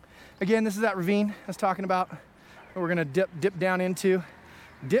again, this is that ravine I was talking about. That we're gonna dip down into.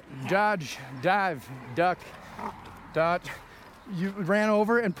 Dip, dodge, dive, duck, dodge. You ran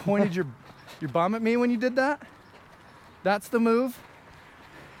over and pointed your bum at me when you did that. That's the move.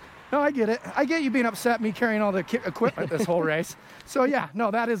 No, I get it. I get you being upset me carrying all the equipment this whole race. So yeah,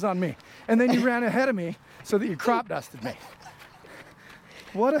 no, that is on me. And then you ran ahead of me so that you crop dusted me.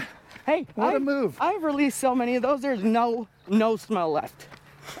 What a move. I've released so many of those, there's no smell left.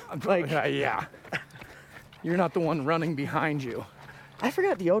 Like, Yeah. You're not the one running behind you. I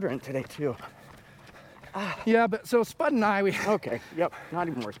forgot deodorant today, too. Yeah, but so Spud and I, Okay, yep, not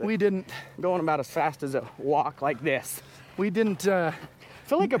even worth it. we didn't Going about as fast as a walk like this. we didn't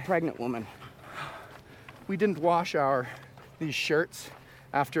Feel like a pregnant woman. wash these shirts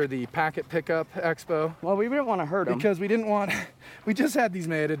after the packet pickup expo Well, we didn't want to hurt them. because we just had these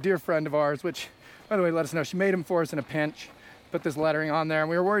made. A dear friend of ours, which by the way, let us know, she made them for us in a pinch, put this lettering on there, and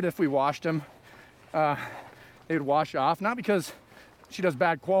we were worried if we washed them they would wash off, not because she does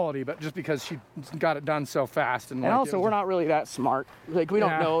bad quality, but just because she got it done so fast. And And also, we're not really that smart. Like, we don't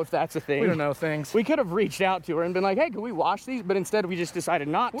Yeah. know if that's a thing. we don't know things. We could have reached out to her and been like, hey, can we wash these? But instead, we just decided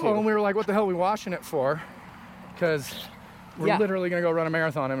not to. Well, and we were like, what the hell are we washing it for? Because we're Yeah. literally going to go run a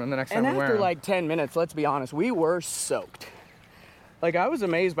marathon and the next time And we wear after 'em. like 10 minutes, let's be honest, we were soaked. Like, I was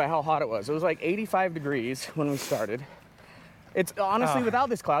amazed by how hot it was. It was like 85 degrees when we started. It's honestly, without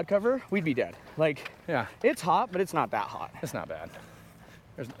this cloud cover, we'd be dead. Like, Yeah, it's hot, but it's not that hot. it's not bad.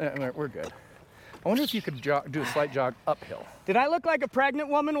 We're good. I wonder if you could do a slight jog uphill. Did I look like a pregnant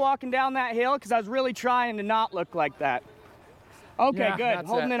woman walking down that hill? Because I was really trying to not look like that. Okay, Yeah, good. that's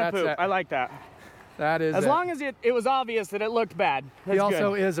Holding it, in a that's poop. it. I like that. That is As it. long as it was obvious that it looked bad. That's He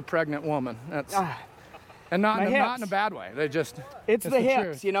also good. is a pregnant woman. That's Ah, and not my in, not hips. in a bad way. They just it's the hips,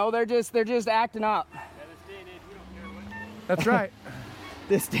 truth. you know. They're just acting up. That's right.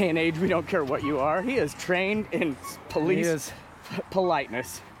 This day and age, we don't care what you are. He is trained in police He is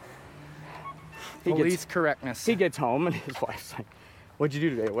politeness. He police correctness. He gets home and his wife's like, "What'd you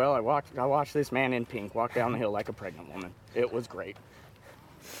do today?" Well, I watched this man in pink walk down the hill like a pregnant woman. It was great.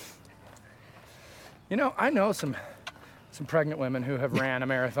 You know, I know some pregnant women who have ran a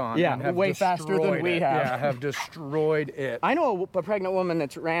marathon. Yeah, and have way faster than destroyed we it. have. Yeah, have destroyed it. I know a pregnant woman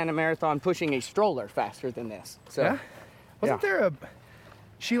that's ran a marathon pushing a stroller faster than this. So, Yeah? Wasn't there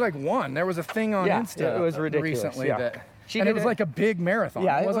she like won? There was a thing on Yeah, Insta yeah, it was ridiculous, recently yeah. that She and did it was it- like a big marathon.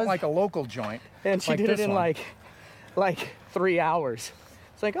 Yeah, it it wasn't was- like a local joint. and she like did it this in one. like 3 hours.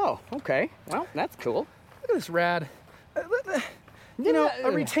 It's like, oh, okay, well, that's cool. Look at this rad. You know,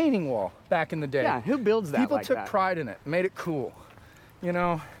 a retaining wall back in the day. Yeah, who builds that People like took that? pride in it, made it cool. You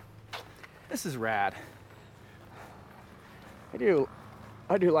know, This is rad. I do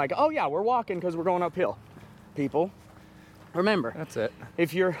like, oh yeah, we're walking because we're going uphill. People, remember, That's it.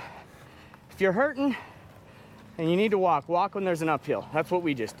 if you're hurting and you need to walk when there's an uphill. That's what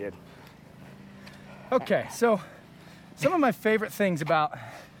we just did. Okay, so some of my favorite things about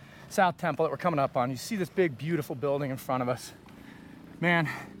South Temple that we're coming up on, you see this big, beautiful building in front of us. Man,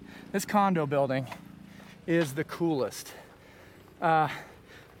 this condo building is the coolest.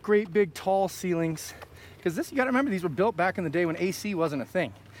 Great big tall ceilings. Because this, you gotta remember, these were built back in the day when AC wasn't a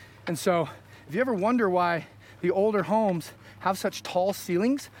thing. And so if you ever wonder why the older homes have such tall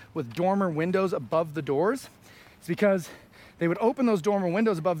ceilings with dormer windows above the doors, it's because they would open those dormer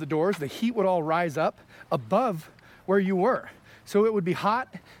windows above the doors, the heat would all rise up above where you were. So it would be hot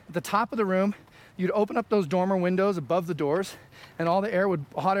at the top of the room. You'd open up those dormer windows above the doors and all the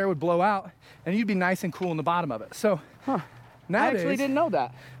hot air would blow out and you'd be nice and cool in the bottom of it. So nowadays, I actually didn't know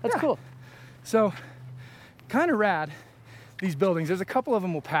that. That's cool. So kind of rad, these buildings. There's a couple of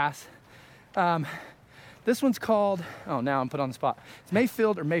them we'll pass. This one's called, oh, now I'm put on the spot. It's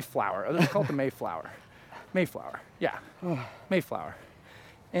Mayfield or Mayflower. It's called the Mayflower. Mayflower, yeah, Mayflower.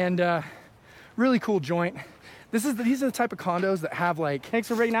 And really cool joint. These are the type of condos that have like, Thanks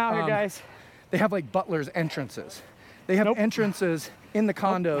for being out here, guys. they have like butler's entrances. They have entrances in the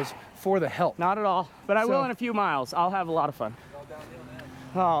condos for the help. Not at all, but I will in a few miles. I'll have a lot of fun.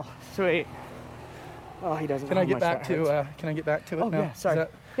 Oh, sweet. Oh, he doesn't. Can I get back to it Oh, now? yeah, sorry.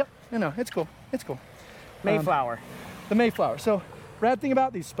 Yep. No, it's cool. It's cool. Mayflower. The Mayflower. So, rad thing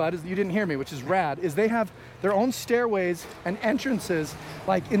about these, Spud, is that you didn't hear me, which is rad, is they have their own stairways and entrances,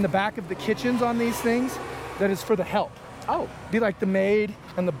 like in the back of the kitchens on these things, that is for the help. Oh. Be like the maid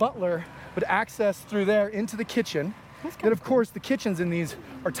and the butler would access through there into the kitchen. That, of course, the kitchens in these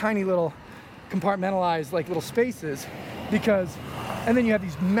are tiny little compartmentalized, like little spaces, because, and then you have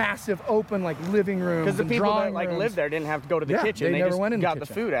these massive open, like living rooms. Because the and people that drawing like rooms. lived there didn't have to go to the kitchen. They never just went in the got the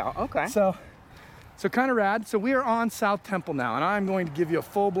kitchen. food out. Okay. So kind of rad. So we are on South Temple now, and I'm going to give you a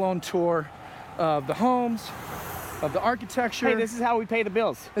full-blown tour of the homes, of the architecture. Hey, this is how we pay the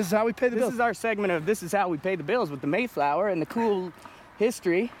bills. This is how we pay the bills. This is our segment of This Is How We Pay the Bills with the Mayflower and the cool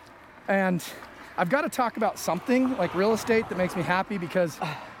history. And I've got to talk about something like real estate that makes me happy, because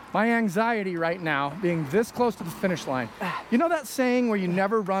my anxiety right now, being this close to the finish line, you know that saying where you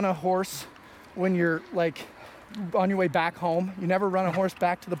never run a horse when you're like on your way back home? You never run a horse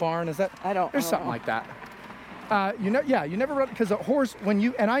back to the barn? Is that? There's something like that. You never run, because a horse,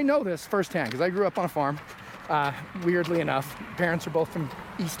 and I know this firsthand because I grew up on a farm. Weirdly enough, parents are both from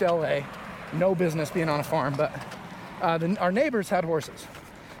East LA. No business being on a farm, but our neighbors had horses.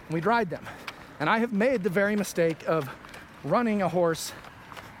 And we'd ride them. And I have made the very mistake of running a horse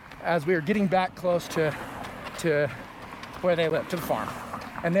as we were getting back close to where they live, to the farm.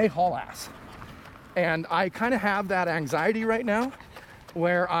 And they haul ass. And I kind of have that anxiety right now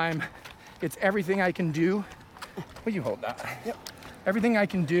where it's everything I can do. Will you hold that? Yep. Everything I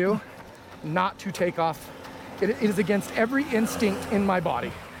can do not to take off. It is against every instinct in my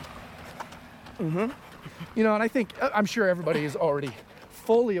body. Mm-hmm. You know, and I'm sure everybody is already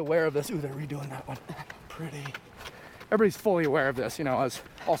fully aware of this. Ooh, they're redoing that one. Pretty. Everybody's fully aware of this, you know, as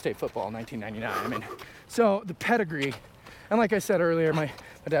All-State football in 1999. I mean, so the pedigree, and like I said earlier, my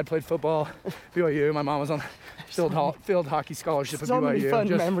dad played football, BYU. My mom was on field hockey scholarship at BYU. So many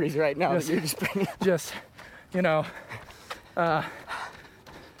fun memories right now that you're just bringing. Just, you know,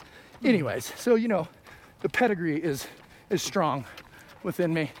 anyways, so, you know, the pedigree is strong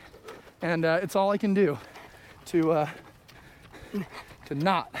within me, and it's all I can do to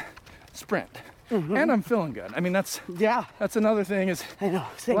not sprint. Mm-hmm. And I'm feeling good. I mean, that's another thing is, I know,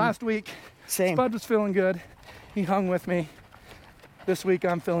 same. Last week, Spud was feeling good. He hung with me. This week,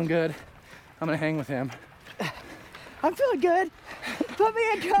 I'm feeling good. I'm gonna hang with him. I'm feeling good. Put me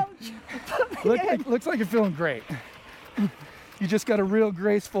in, coach. Put me in. Looks like you're feeling great. You just got a real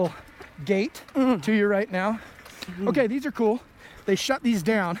graceful gait to you right now. Okay, these are cool. They shut these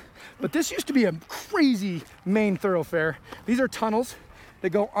down, but this used to be a crazy main thoroughfare. These are tunnels that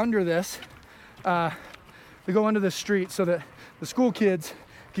go under this. They go under the street so that the school kids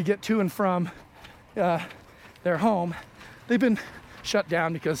could get to and from their home. They've been shut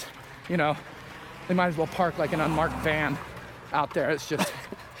down because, you know, they might as well park like an unmarked van out there. It's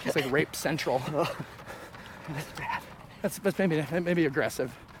like rape central. That's bad. That's maybe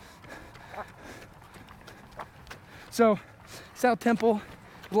aggressive. So, South Temple,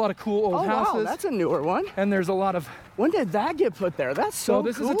 there's a lot of cool old houses. Wow, that's a newer one. And there's a lot of. When did that get put there? That's so cool.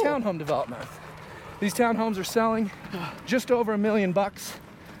 This is a townhome development. These townhomes are selling just over $1 million.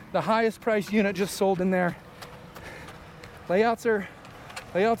 The highest price unit just sold in there. Layouts are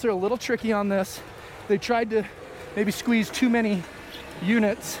Layouts are a little tricky on this. They tried to maybe squeeze too many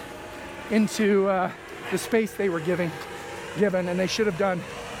units into the space they were given, and they should have done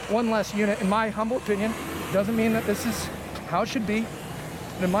one less unit. In my humble opinion, doesn't mean that this is how it should be.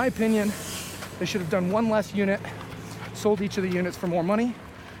 But in my opinion, they should have done one less unit, sold each of the units for more money.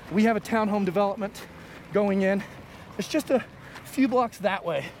 We have a townhome development going in. It's just a few blocks that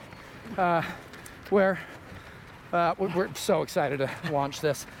way where we're so excited to launch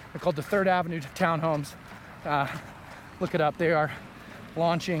this. They're called the 3rd Avenue Townhomes. Look it up. They are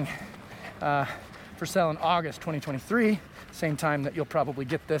launching for sale in August 2023, same time that you'll probably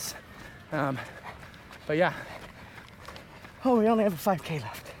get this. But yeah. Oh, we only have a 5K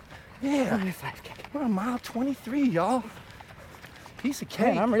left. Yeah. Only a 5K. We're on mile 23, y'all. Piece of cake.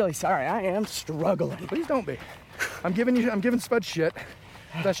 Man, I'm really sorry. I am struggling. Please don't be. I'm giving Spud shit.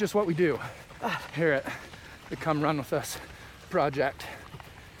 That's just what we do here at the Come Run With Us project.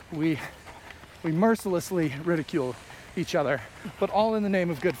 We mercilessly ridicule each other, but all in the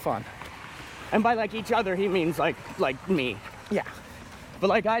name of good fun. And by like each other, he means like me. Yeah. But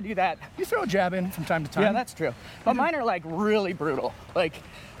like I do that. You throw a jab in from time to time. Yeah, that's true. But mine are like really brutal. Like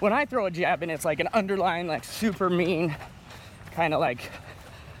when I throw a jab in, it's like an underlying, like super mean, kind of like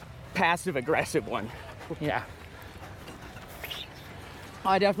passive aggressive one. Yeah.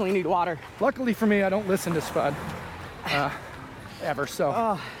 I definitely need water. Luckily for me, I don't listen to Spud ever,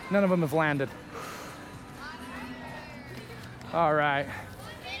 so none of them have landed. All right.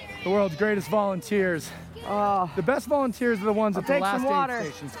 The world's greatest volunteers. The best volunteers are the ones at the take last some water.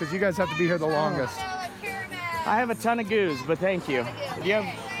 aid stations, because you guys have to be here the longest. I have a ton of goose, but thank you. Do you have?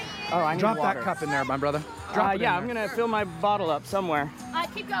 Oh, I need Drop water. that cup in there, my brother. Drop it in Yeah, there. I'm gonna fill my bottle up somewhere.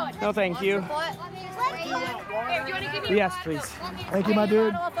 Keep going. No, thank you. Here, do you want to give me Yes, water? please. Thank you, my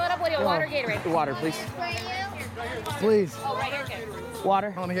dude. I'll fill it up with your water, Gatorade. The water, please. Please. Oh, right here, kid.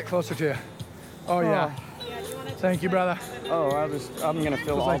 Water. I want to get closer to you. Oh, yeah. Thank you, brother. Oh, I'm gonna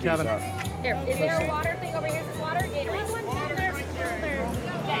fill all like these having- up. Here, is there a water thing over here? Is this water? Gatorade.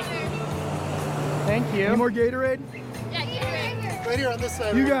 Thank you. Any more Gatorade? Yeah, Gatorade. Right here on this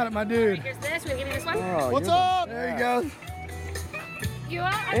side. You got it, my dude. Here's this. We'll give you this one. Oh, What's you're the up? There you go. You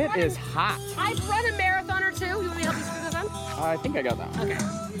are? It is hot. I've run a marathon or two. You want me to help you screw this on? I think I got that one. Okay.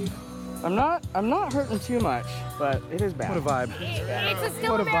 I'm not hurting too much, but it is bad. What a vibe. It's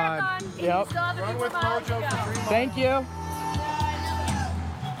still What a a vibe. marathon. Yep. You still have a Run few with miles to Mojo go. for 3 miles. Thank you.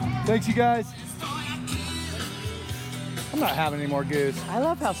 Thanks, you guys. I'm not having any more goose. I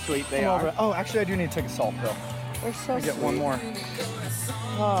love how sweet they Come over. are. Oh, actually, I do need to take a salt pill. They're so I get sweet. one more.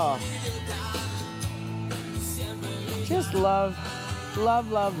 Oh. Just love.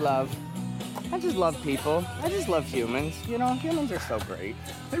 I just love people. I just love humans. You know, humans are so great.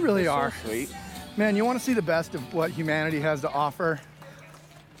 They really They're are. so sweet. Man, you want to see the best of what humanity has to offer?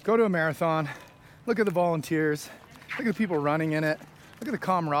 Go to a marathon. Look at the volunteers. Look at the people running in it. Look at the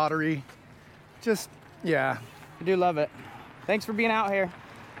camaraderie. Just, yeah. I do love it. Thanks for being out here.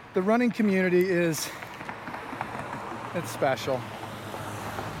 The running community it's special.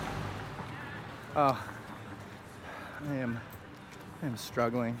 Oh, I am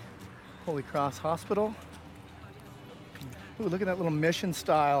struggling. Holy Cross Hospital. Ooh, look at that little mission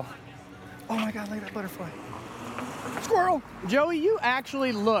style. Oh my God, look at that butterfly. Squirrel! Joey, you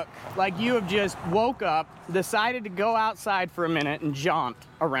actually look like you have just woke up, decided to go outside for a minute and jaunt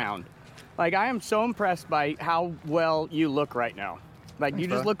around. Like, I am so impressed by how well you look right now. Like, Thanks, you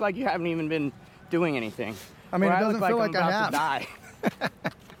just bro. look like you haven't even been doing anything. I mean, Where it look doesn't feel I'm like I about to die.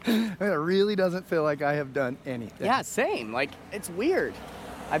 It really doesn't feel like I have done anything. Yeah, same. Like, it's weird.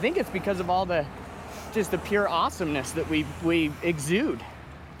 I think it's because of all the pure awesomeness that we exude.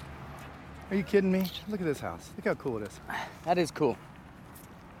 Are you kidding me? Look at this house. Look how cool it is. That is cool.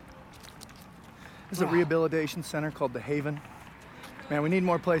 This is a rehabilitation center called The Haven. Man, we need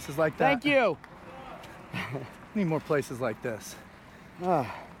more places like that. Thank you. We need more places like this.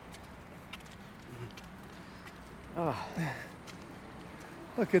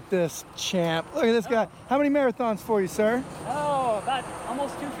 Look at this champ. Look at this guy. How many marathons for you, sir? Oh, about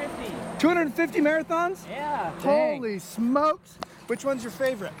almost 250. 250 marathons? Yeah. Holy smokes. Which one's your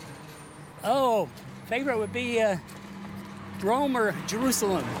favorite? Oh, favorite would be Rome or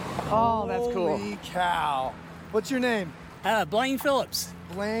Jerusalem. Oh, that's cool. Holy cow. What's your name? Blaine Phillips.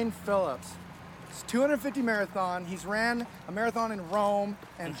 Blaine Phillips. It's 250 marathon. He's ran a marathon in Rome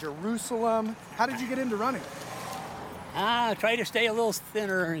and Jerusalem. How did you get into running? Try to stay a little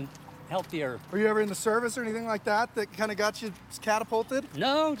thinner and healthier. Were you ever in the service or anything like that kind of got you catapulted?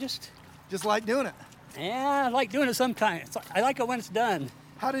 No, just, Just like doing it. I like doing it sometimes. I like it when it's done.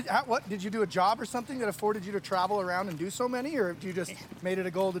 What did you do a job or something that afforded you to travel around and do so many, or you just made it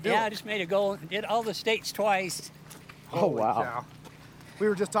a goal to do it? Yeah, I just made a goal. Did all the states twice. Oh, wow. Cow. We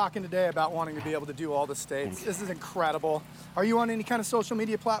were just talking today about wanting to be able to do all the states. This is incredible. Are you on any kind of social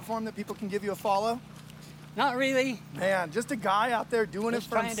media platform that people can give you a follow? Not really. Man, just a guy out there doing it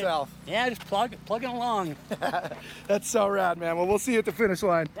for himself. Yeah, just plugging along. That's so rad, man. Well, we'll see you at the finish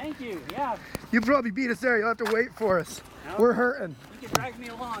line. Thank you. Yeah. You probably beat us there. You'll have to wait for us. No. We're hurting. You can drag me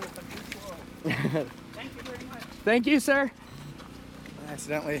along if I'm too slow. Thank you very much. Thank you, sir.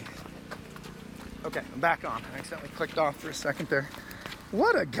 Okay, I'm back on. I accidentally clicked off for a second there.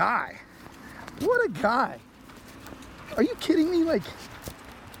 What a guy. What a guy. Are you kidding me? Like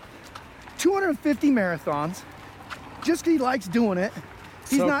 250 marathons. Just he likes doing it.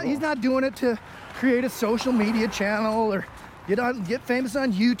 He's not doing it to create a social media channel or get famous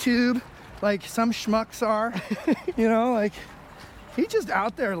on YouTube like some schmucks are. You know, like he's just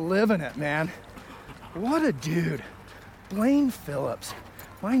out there living it, man. What a dude. Blaine Phillips,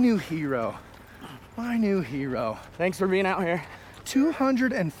 my new hero. My new hero. Thanks for being out here.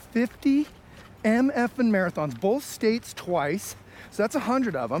 250 MFing marathons, both states twice. So that's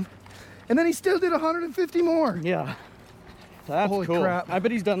 100 of them. And then he still did 150 more. Yeah. That's Holy cool. crap. I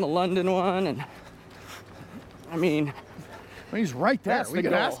bet he's done the London one, and I mean, He's right there. that's We the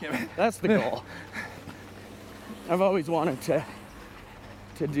could goal. ask him. That's the goal. I've always wanted to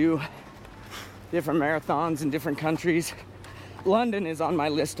do different marathons in different countries. London is on my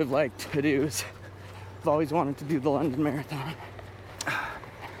list of like to-dos. I've always wanted to do the London Marathon.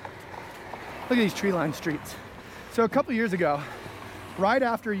 Look at these tree-lined streets. So a couple years ago, right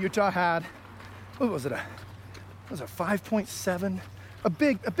after Utah had, what was it? It was a 5.7, a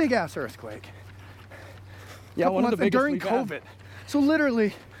big ass earthquake. Yeah, one of the biggest during we've had. COVID. So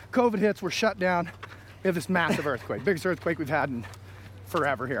literally, COVID hits, we're shut down. We have this massive earthquake, biggest earthquake we've had in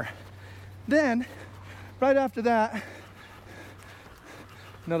forever here. Then, right after that,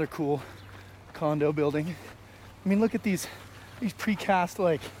 another cool condo building. I mean, look at these precast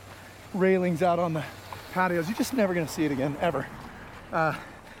like railings out on the patios. You're just never gonna see it again, ever.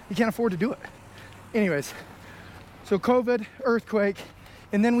 You can't afford to do it. Anyways, so COVID, earthquake,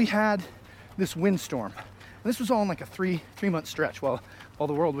 and then we had this windstorm. And this was all in like a three-month stretch while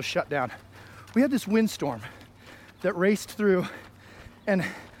the world was shut down. We had this windstorm that raced through, and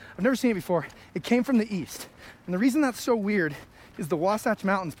I've never seen it before. It came from the east. And the reason that's so weird is the Wasatch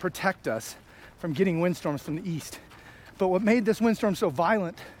Mountains protect us from getting windstorms from the east. But what made this windstorm so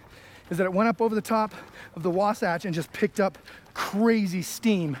violent is that it went up over the top of the Wasatch and just picked up crazy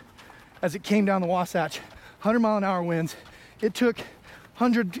steam as it came down the Wasatch. 100-mile-an-hour winds. It took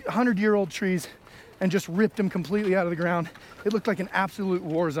 100-year-old trees and just ripped them completely out of the ground. It looked like an absolute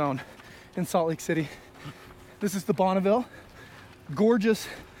war zone in Salt Lake City. This is the Bonneville. Gorgeous,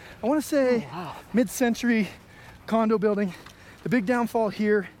 I want to say mid-century condo building. The big downfall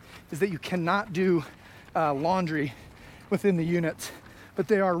here is that you cannot do laundry within the units, but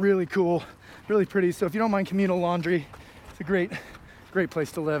they are really cool, really pretty. So if you don't mind communal laundry, it's a great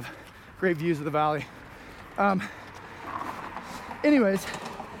place to live. Great views of the valley. Anyways,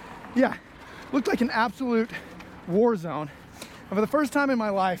 yeah, looked like an absolute war zone. And for the first time in my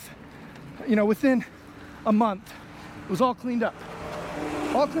life, you know, within a month, it was all cleaned up.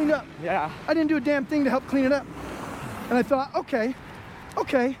 All cleaned up. Yeah. I didn't do a damn thing to help clean it up. And I thought, okay,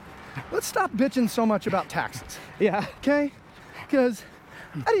 let's stop bitching so much about taxes. Yeah. Okay? Because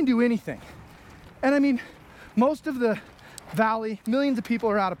I didn't do anything. And I mean, most of the valley, millions of people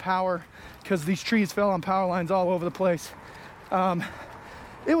are out of power because these trees fell on power lines all over the place.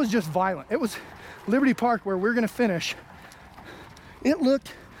 It was just violent. It was Liberty Park where we're gonna finish. It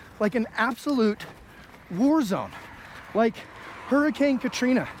looked like an absolute war zone, like Hurricane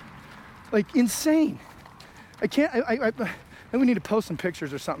Katrina, like insane. I think we need to post some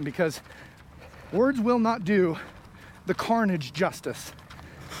pictures or something because words will not do the carnage justice.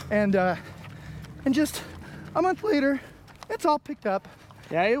 And just a month later, it's all picked up.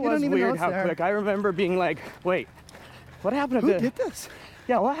 Yeah, it was weird how there. quick. I remember being like, wait, what happened to Who did this?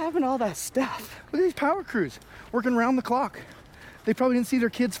 Yeah, what happened to all that stuff? Look at these power crews working around the clock. They probably didn't see their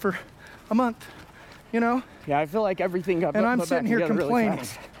kids for a month, you know? Yeah, I feel like everything got And I'm put sitting back here together really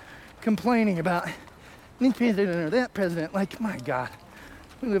fast. complaining about this president or that president. Like, my God,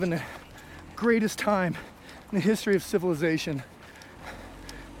 we live in the greatest time in the history of civilization.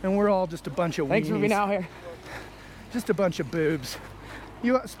 And we're all just a bunch of Thanks for weenies. being out here. Just a bunch of boobs.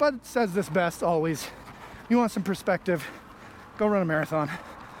 Spud says this best always. You want some perspective, go run a marathon.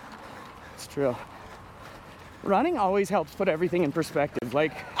 It's true. Running always helps put everything in perspective.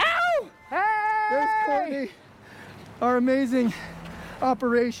 Like, Ow! hey! There's Courtney, our amazing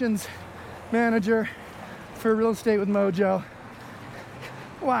operations manager for Real Estate with Mojo.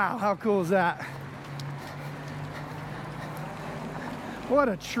 Wow, how cool is that? What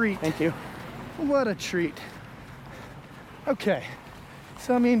a treat. Thank you. What a treat. Okay,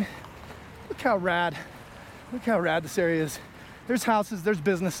 so I mean, look how rad this area is. There's houses, there's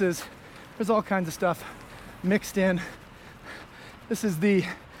businesses, there's all kinds of stuff mixed in. This is the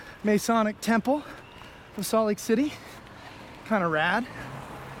Masonic Temple of Salt Lake City. Kind of rad.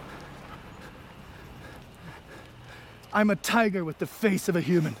 I'm a tiger with the face of a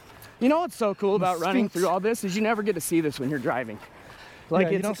human. You know what's so cool about running Sphinx. through all this is you never get to see this when you're driving. Like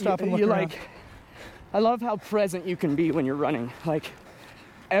Yeah, you don't stop and look you around. like, I love how present you can be when you're running. Like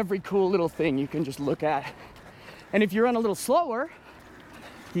every cool little thing you can just look at. And if you run a little slower,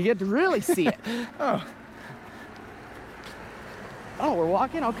 you get to really see it. Oh, we're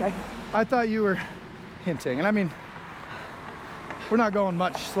walking? Okay. I thought you were hinting, and I mean, we're not going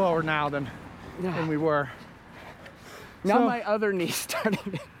much slower now than we were. Now So- my other knee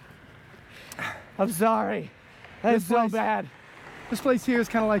started. I'm sorry. That is This so place- bad. This place here is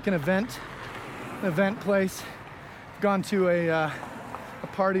kind of like an event place. Gone to a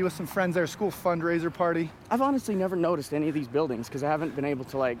party with some friends there, school fundraiser party. I've honestly never noticed any of these buildings because I haven't been able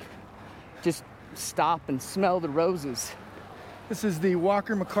to like just stop and smell the roses. This is the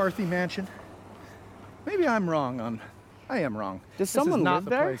Walker McCarthy Mansion. Maybe I'm wrong I am wrong. Does This someone is not live the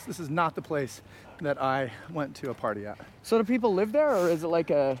there? place. This is not the place that I went to a party at. So do people live there or is it like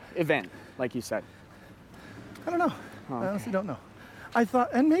a event, like you said? I don't know. I honestly don't know. I thought,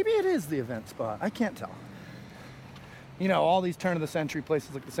 and maybe it is the event spot. I can't tell. You know, all these turn of the century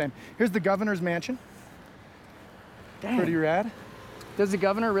places look the same. Here's the governor's mansion. Dang. Pretty rad. Does the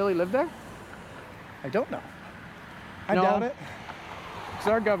governor really live there? I don't know. I No. doubt it. Because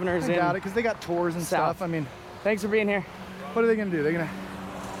our governor's I in. doubt it because they got tours and South. stuff. I mean, Thanks for being here. what are they gonna do? They're gonna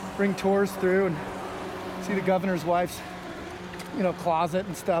bring tours through and see the governor's wife's, closet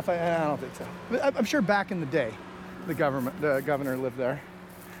and stuff. I don't think so. But I'm sure back in the day, the governor lived there.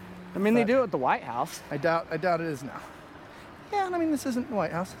 I mean, they But- do at the White House. I doubt it is now. Yeah, and I mean, this isn't the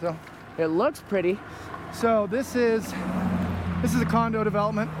White House, so. It looks pretty. So this is a condo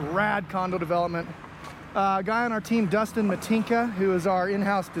development, rad condo development. A guy on our team, Dustin Matinka, who is our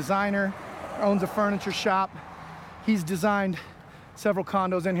in-house designer, owns a furniture shop. He's designed several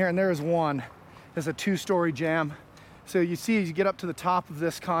condos in here, and there is one. It's a 2-story jam. So you see, as you get up to the top of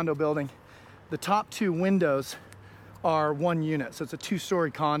this condo building, the top 2 windows are 1 unit. So it's a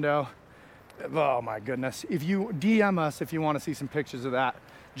 2-story condo. Oh my goodness. If you DM us if you want to see some pictures of that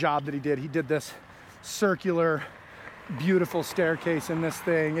job that he did this circular, beautiful staircase in this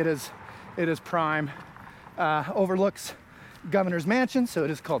thing. It is prime. Overlooks Governor's Mansion, so it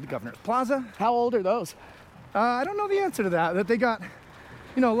is called the Governor's Plaza. How old are those? I don't know the answer to that. That they got,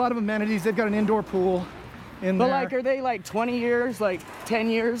 a lot of amenities. They've got an indoor pool in But there. like, are they like 20 years, like 10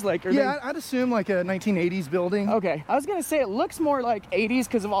 years? Like, are Yeah, I'd assume like a 1980s building. they? Okay, I was gonna say it looks more like 80s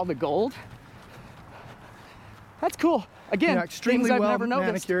because of all the gold. That's cool. Again, Yeah, extremely things I've well never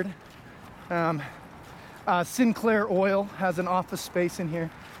noticed. manicured. Sinclair Oil has an office space in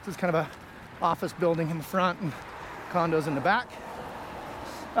here. This is kind of a office building in the front and condos in the back.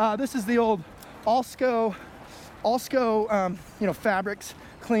 This is the old Alsco, fabrics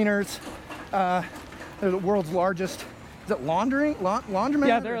cleaners. They're the world's largest. Is it laundromat?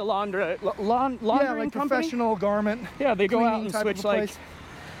 Yeah, they're a laundering Yeah, like company. professional garment. Yeah, they go out cleaning and type of switch a like. place.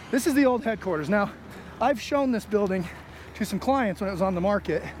 This is the old headquarters. Now, I've shown this building to some clients when it was on the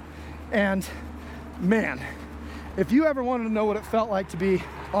market, and man, if you ever wanted to know what it felt like to be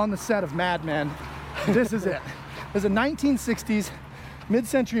on the set of Mad Men, this is it. It's a 1960s,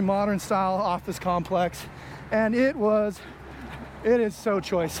 mid-century modern style office complex, and it is so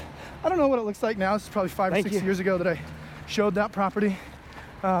choice. I don't know what it looks like now. This is probably 5 or Thank 6 you. years ago that I showed that property,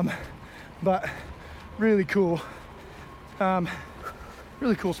 but really cool.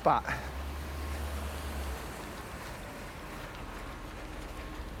 Really cool spot.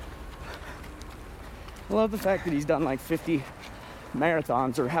 I love the fact that he's done like 50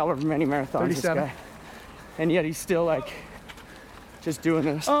 marathons or however many marathons this 37. guy, and yet he's still like just doing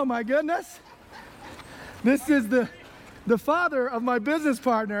this. Oh my goodness. This is the father of my business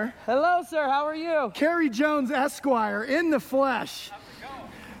partner, Hello, sir. How are you? Kerry Jones Esquire, in the flesh.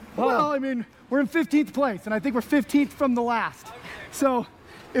 Well, I mean, we're in 15th place, and I think we're 15th from the last. So,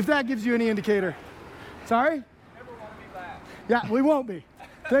 if that gives you any indicator. Sorry? Yeah, we won't be.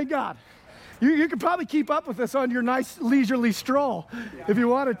 Thank God. You could probably keep up with us on your nice leisurely stroll if you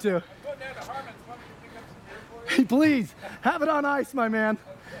wanted to. Please, have it on ice, my man.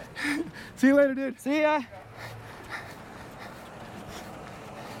 See you later, dude. See ya.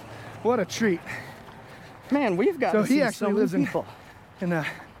 What a treat. Man, we've got So to he see actually so lives many in people.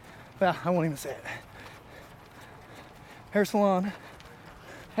 Well, I won't even say it. Hair salon.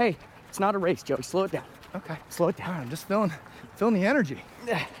 Hey, it's not a race, Joey. Slow it down. Okay. Slow it All down. right, I'm just feeling the energy,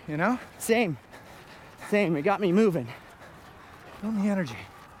 you know? Same. It got me moving. Feeling the energy.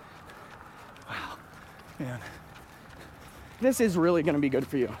 Wow, man. This is really going to be good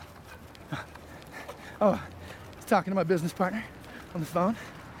for you. Oh, I was talking to my business partner on the phone.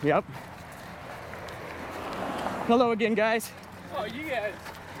 Yep. Hello again, guys. Oh, you guys.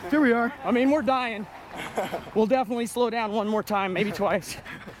 Here we are. I mean, we're dying. We'll definitely slow down one more time, maybe twice.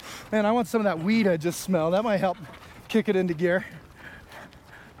 Man, I want some of that weed I just smelled. That might help kick it into gear.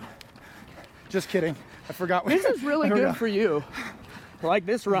 Just kidding. I forgot. This is really There we good go. for you. Like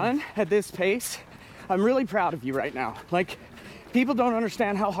this run at this pace, I'm really proud of you right now. Like, people don't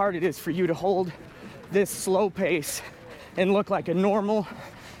understand how hard it is for you to hold this slow pace and look like a normal,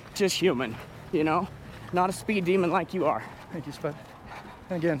 just human, you know? Not a speed demon like you are. Thank you, Spud.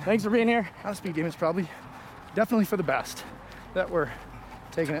 And again, Thanks for being here. not a speed game. It's probably definitely for the best that we're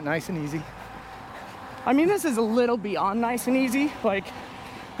taking it nice and easy. I mean, this is a little beyond nice and easy. Like,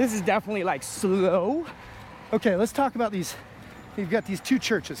 this is definitely like slow. Okay, let's talk about these. You've got these two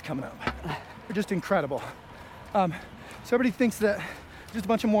churches coming up. They're just incredible. So everybody thinks that just a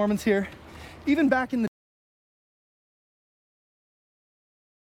bunch of Mormons here. Even back in the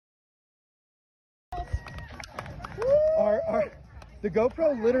the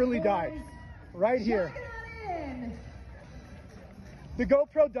GoPro literally died right here. The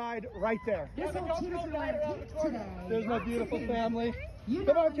GoPro died right there. This whole team is around pink today. There's my beautiful family. You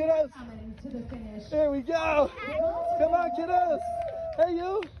Come know on, kiddos. coming to the finish. There we go. Come on, kiddos. Hey, you.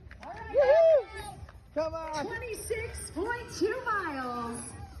 All right, Woo-hoo. Come on. 26.2 miles.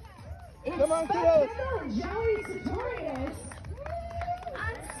 It's Come on, Spud kiddos. and Joey Sartorius.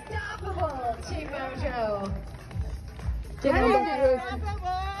 Unstoppable, Team Mojo. Come on, Deseret,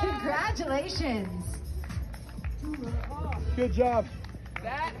 kiddos. congratulations. Good job.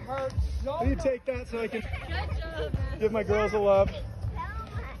 That hurts so Will you take that so I can give my girls a love?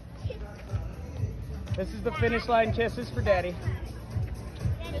 This is the finish line kisses for Daddy.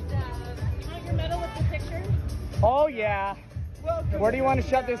 You want your medal with the picture? Oh, yeah. Where do you want to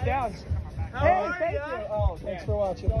shut this down? Hey, thank you. Oh, thanks for watching.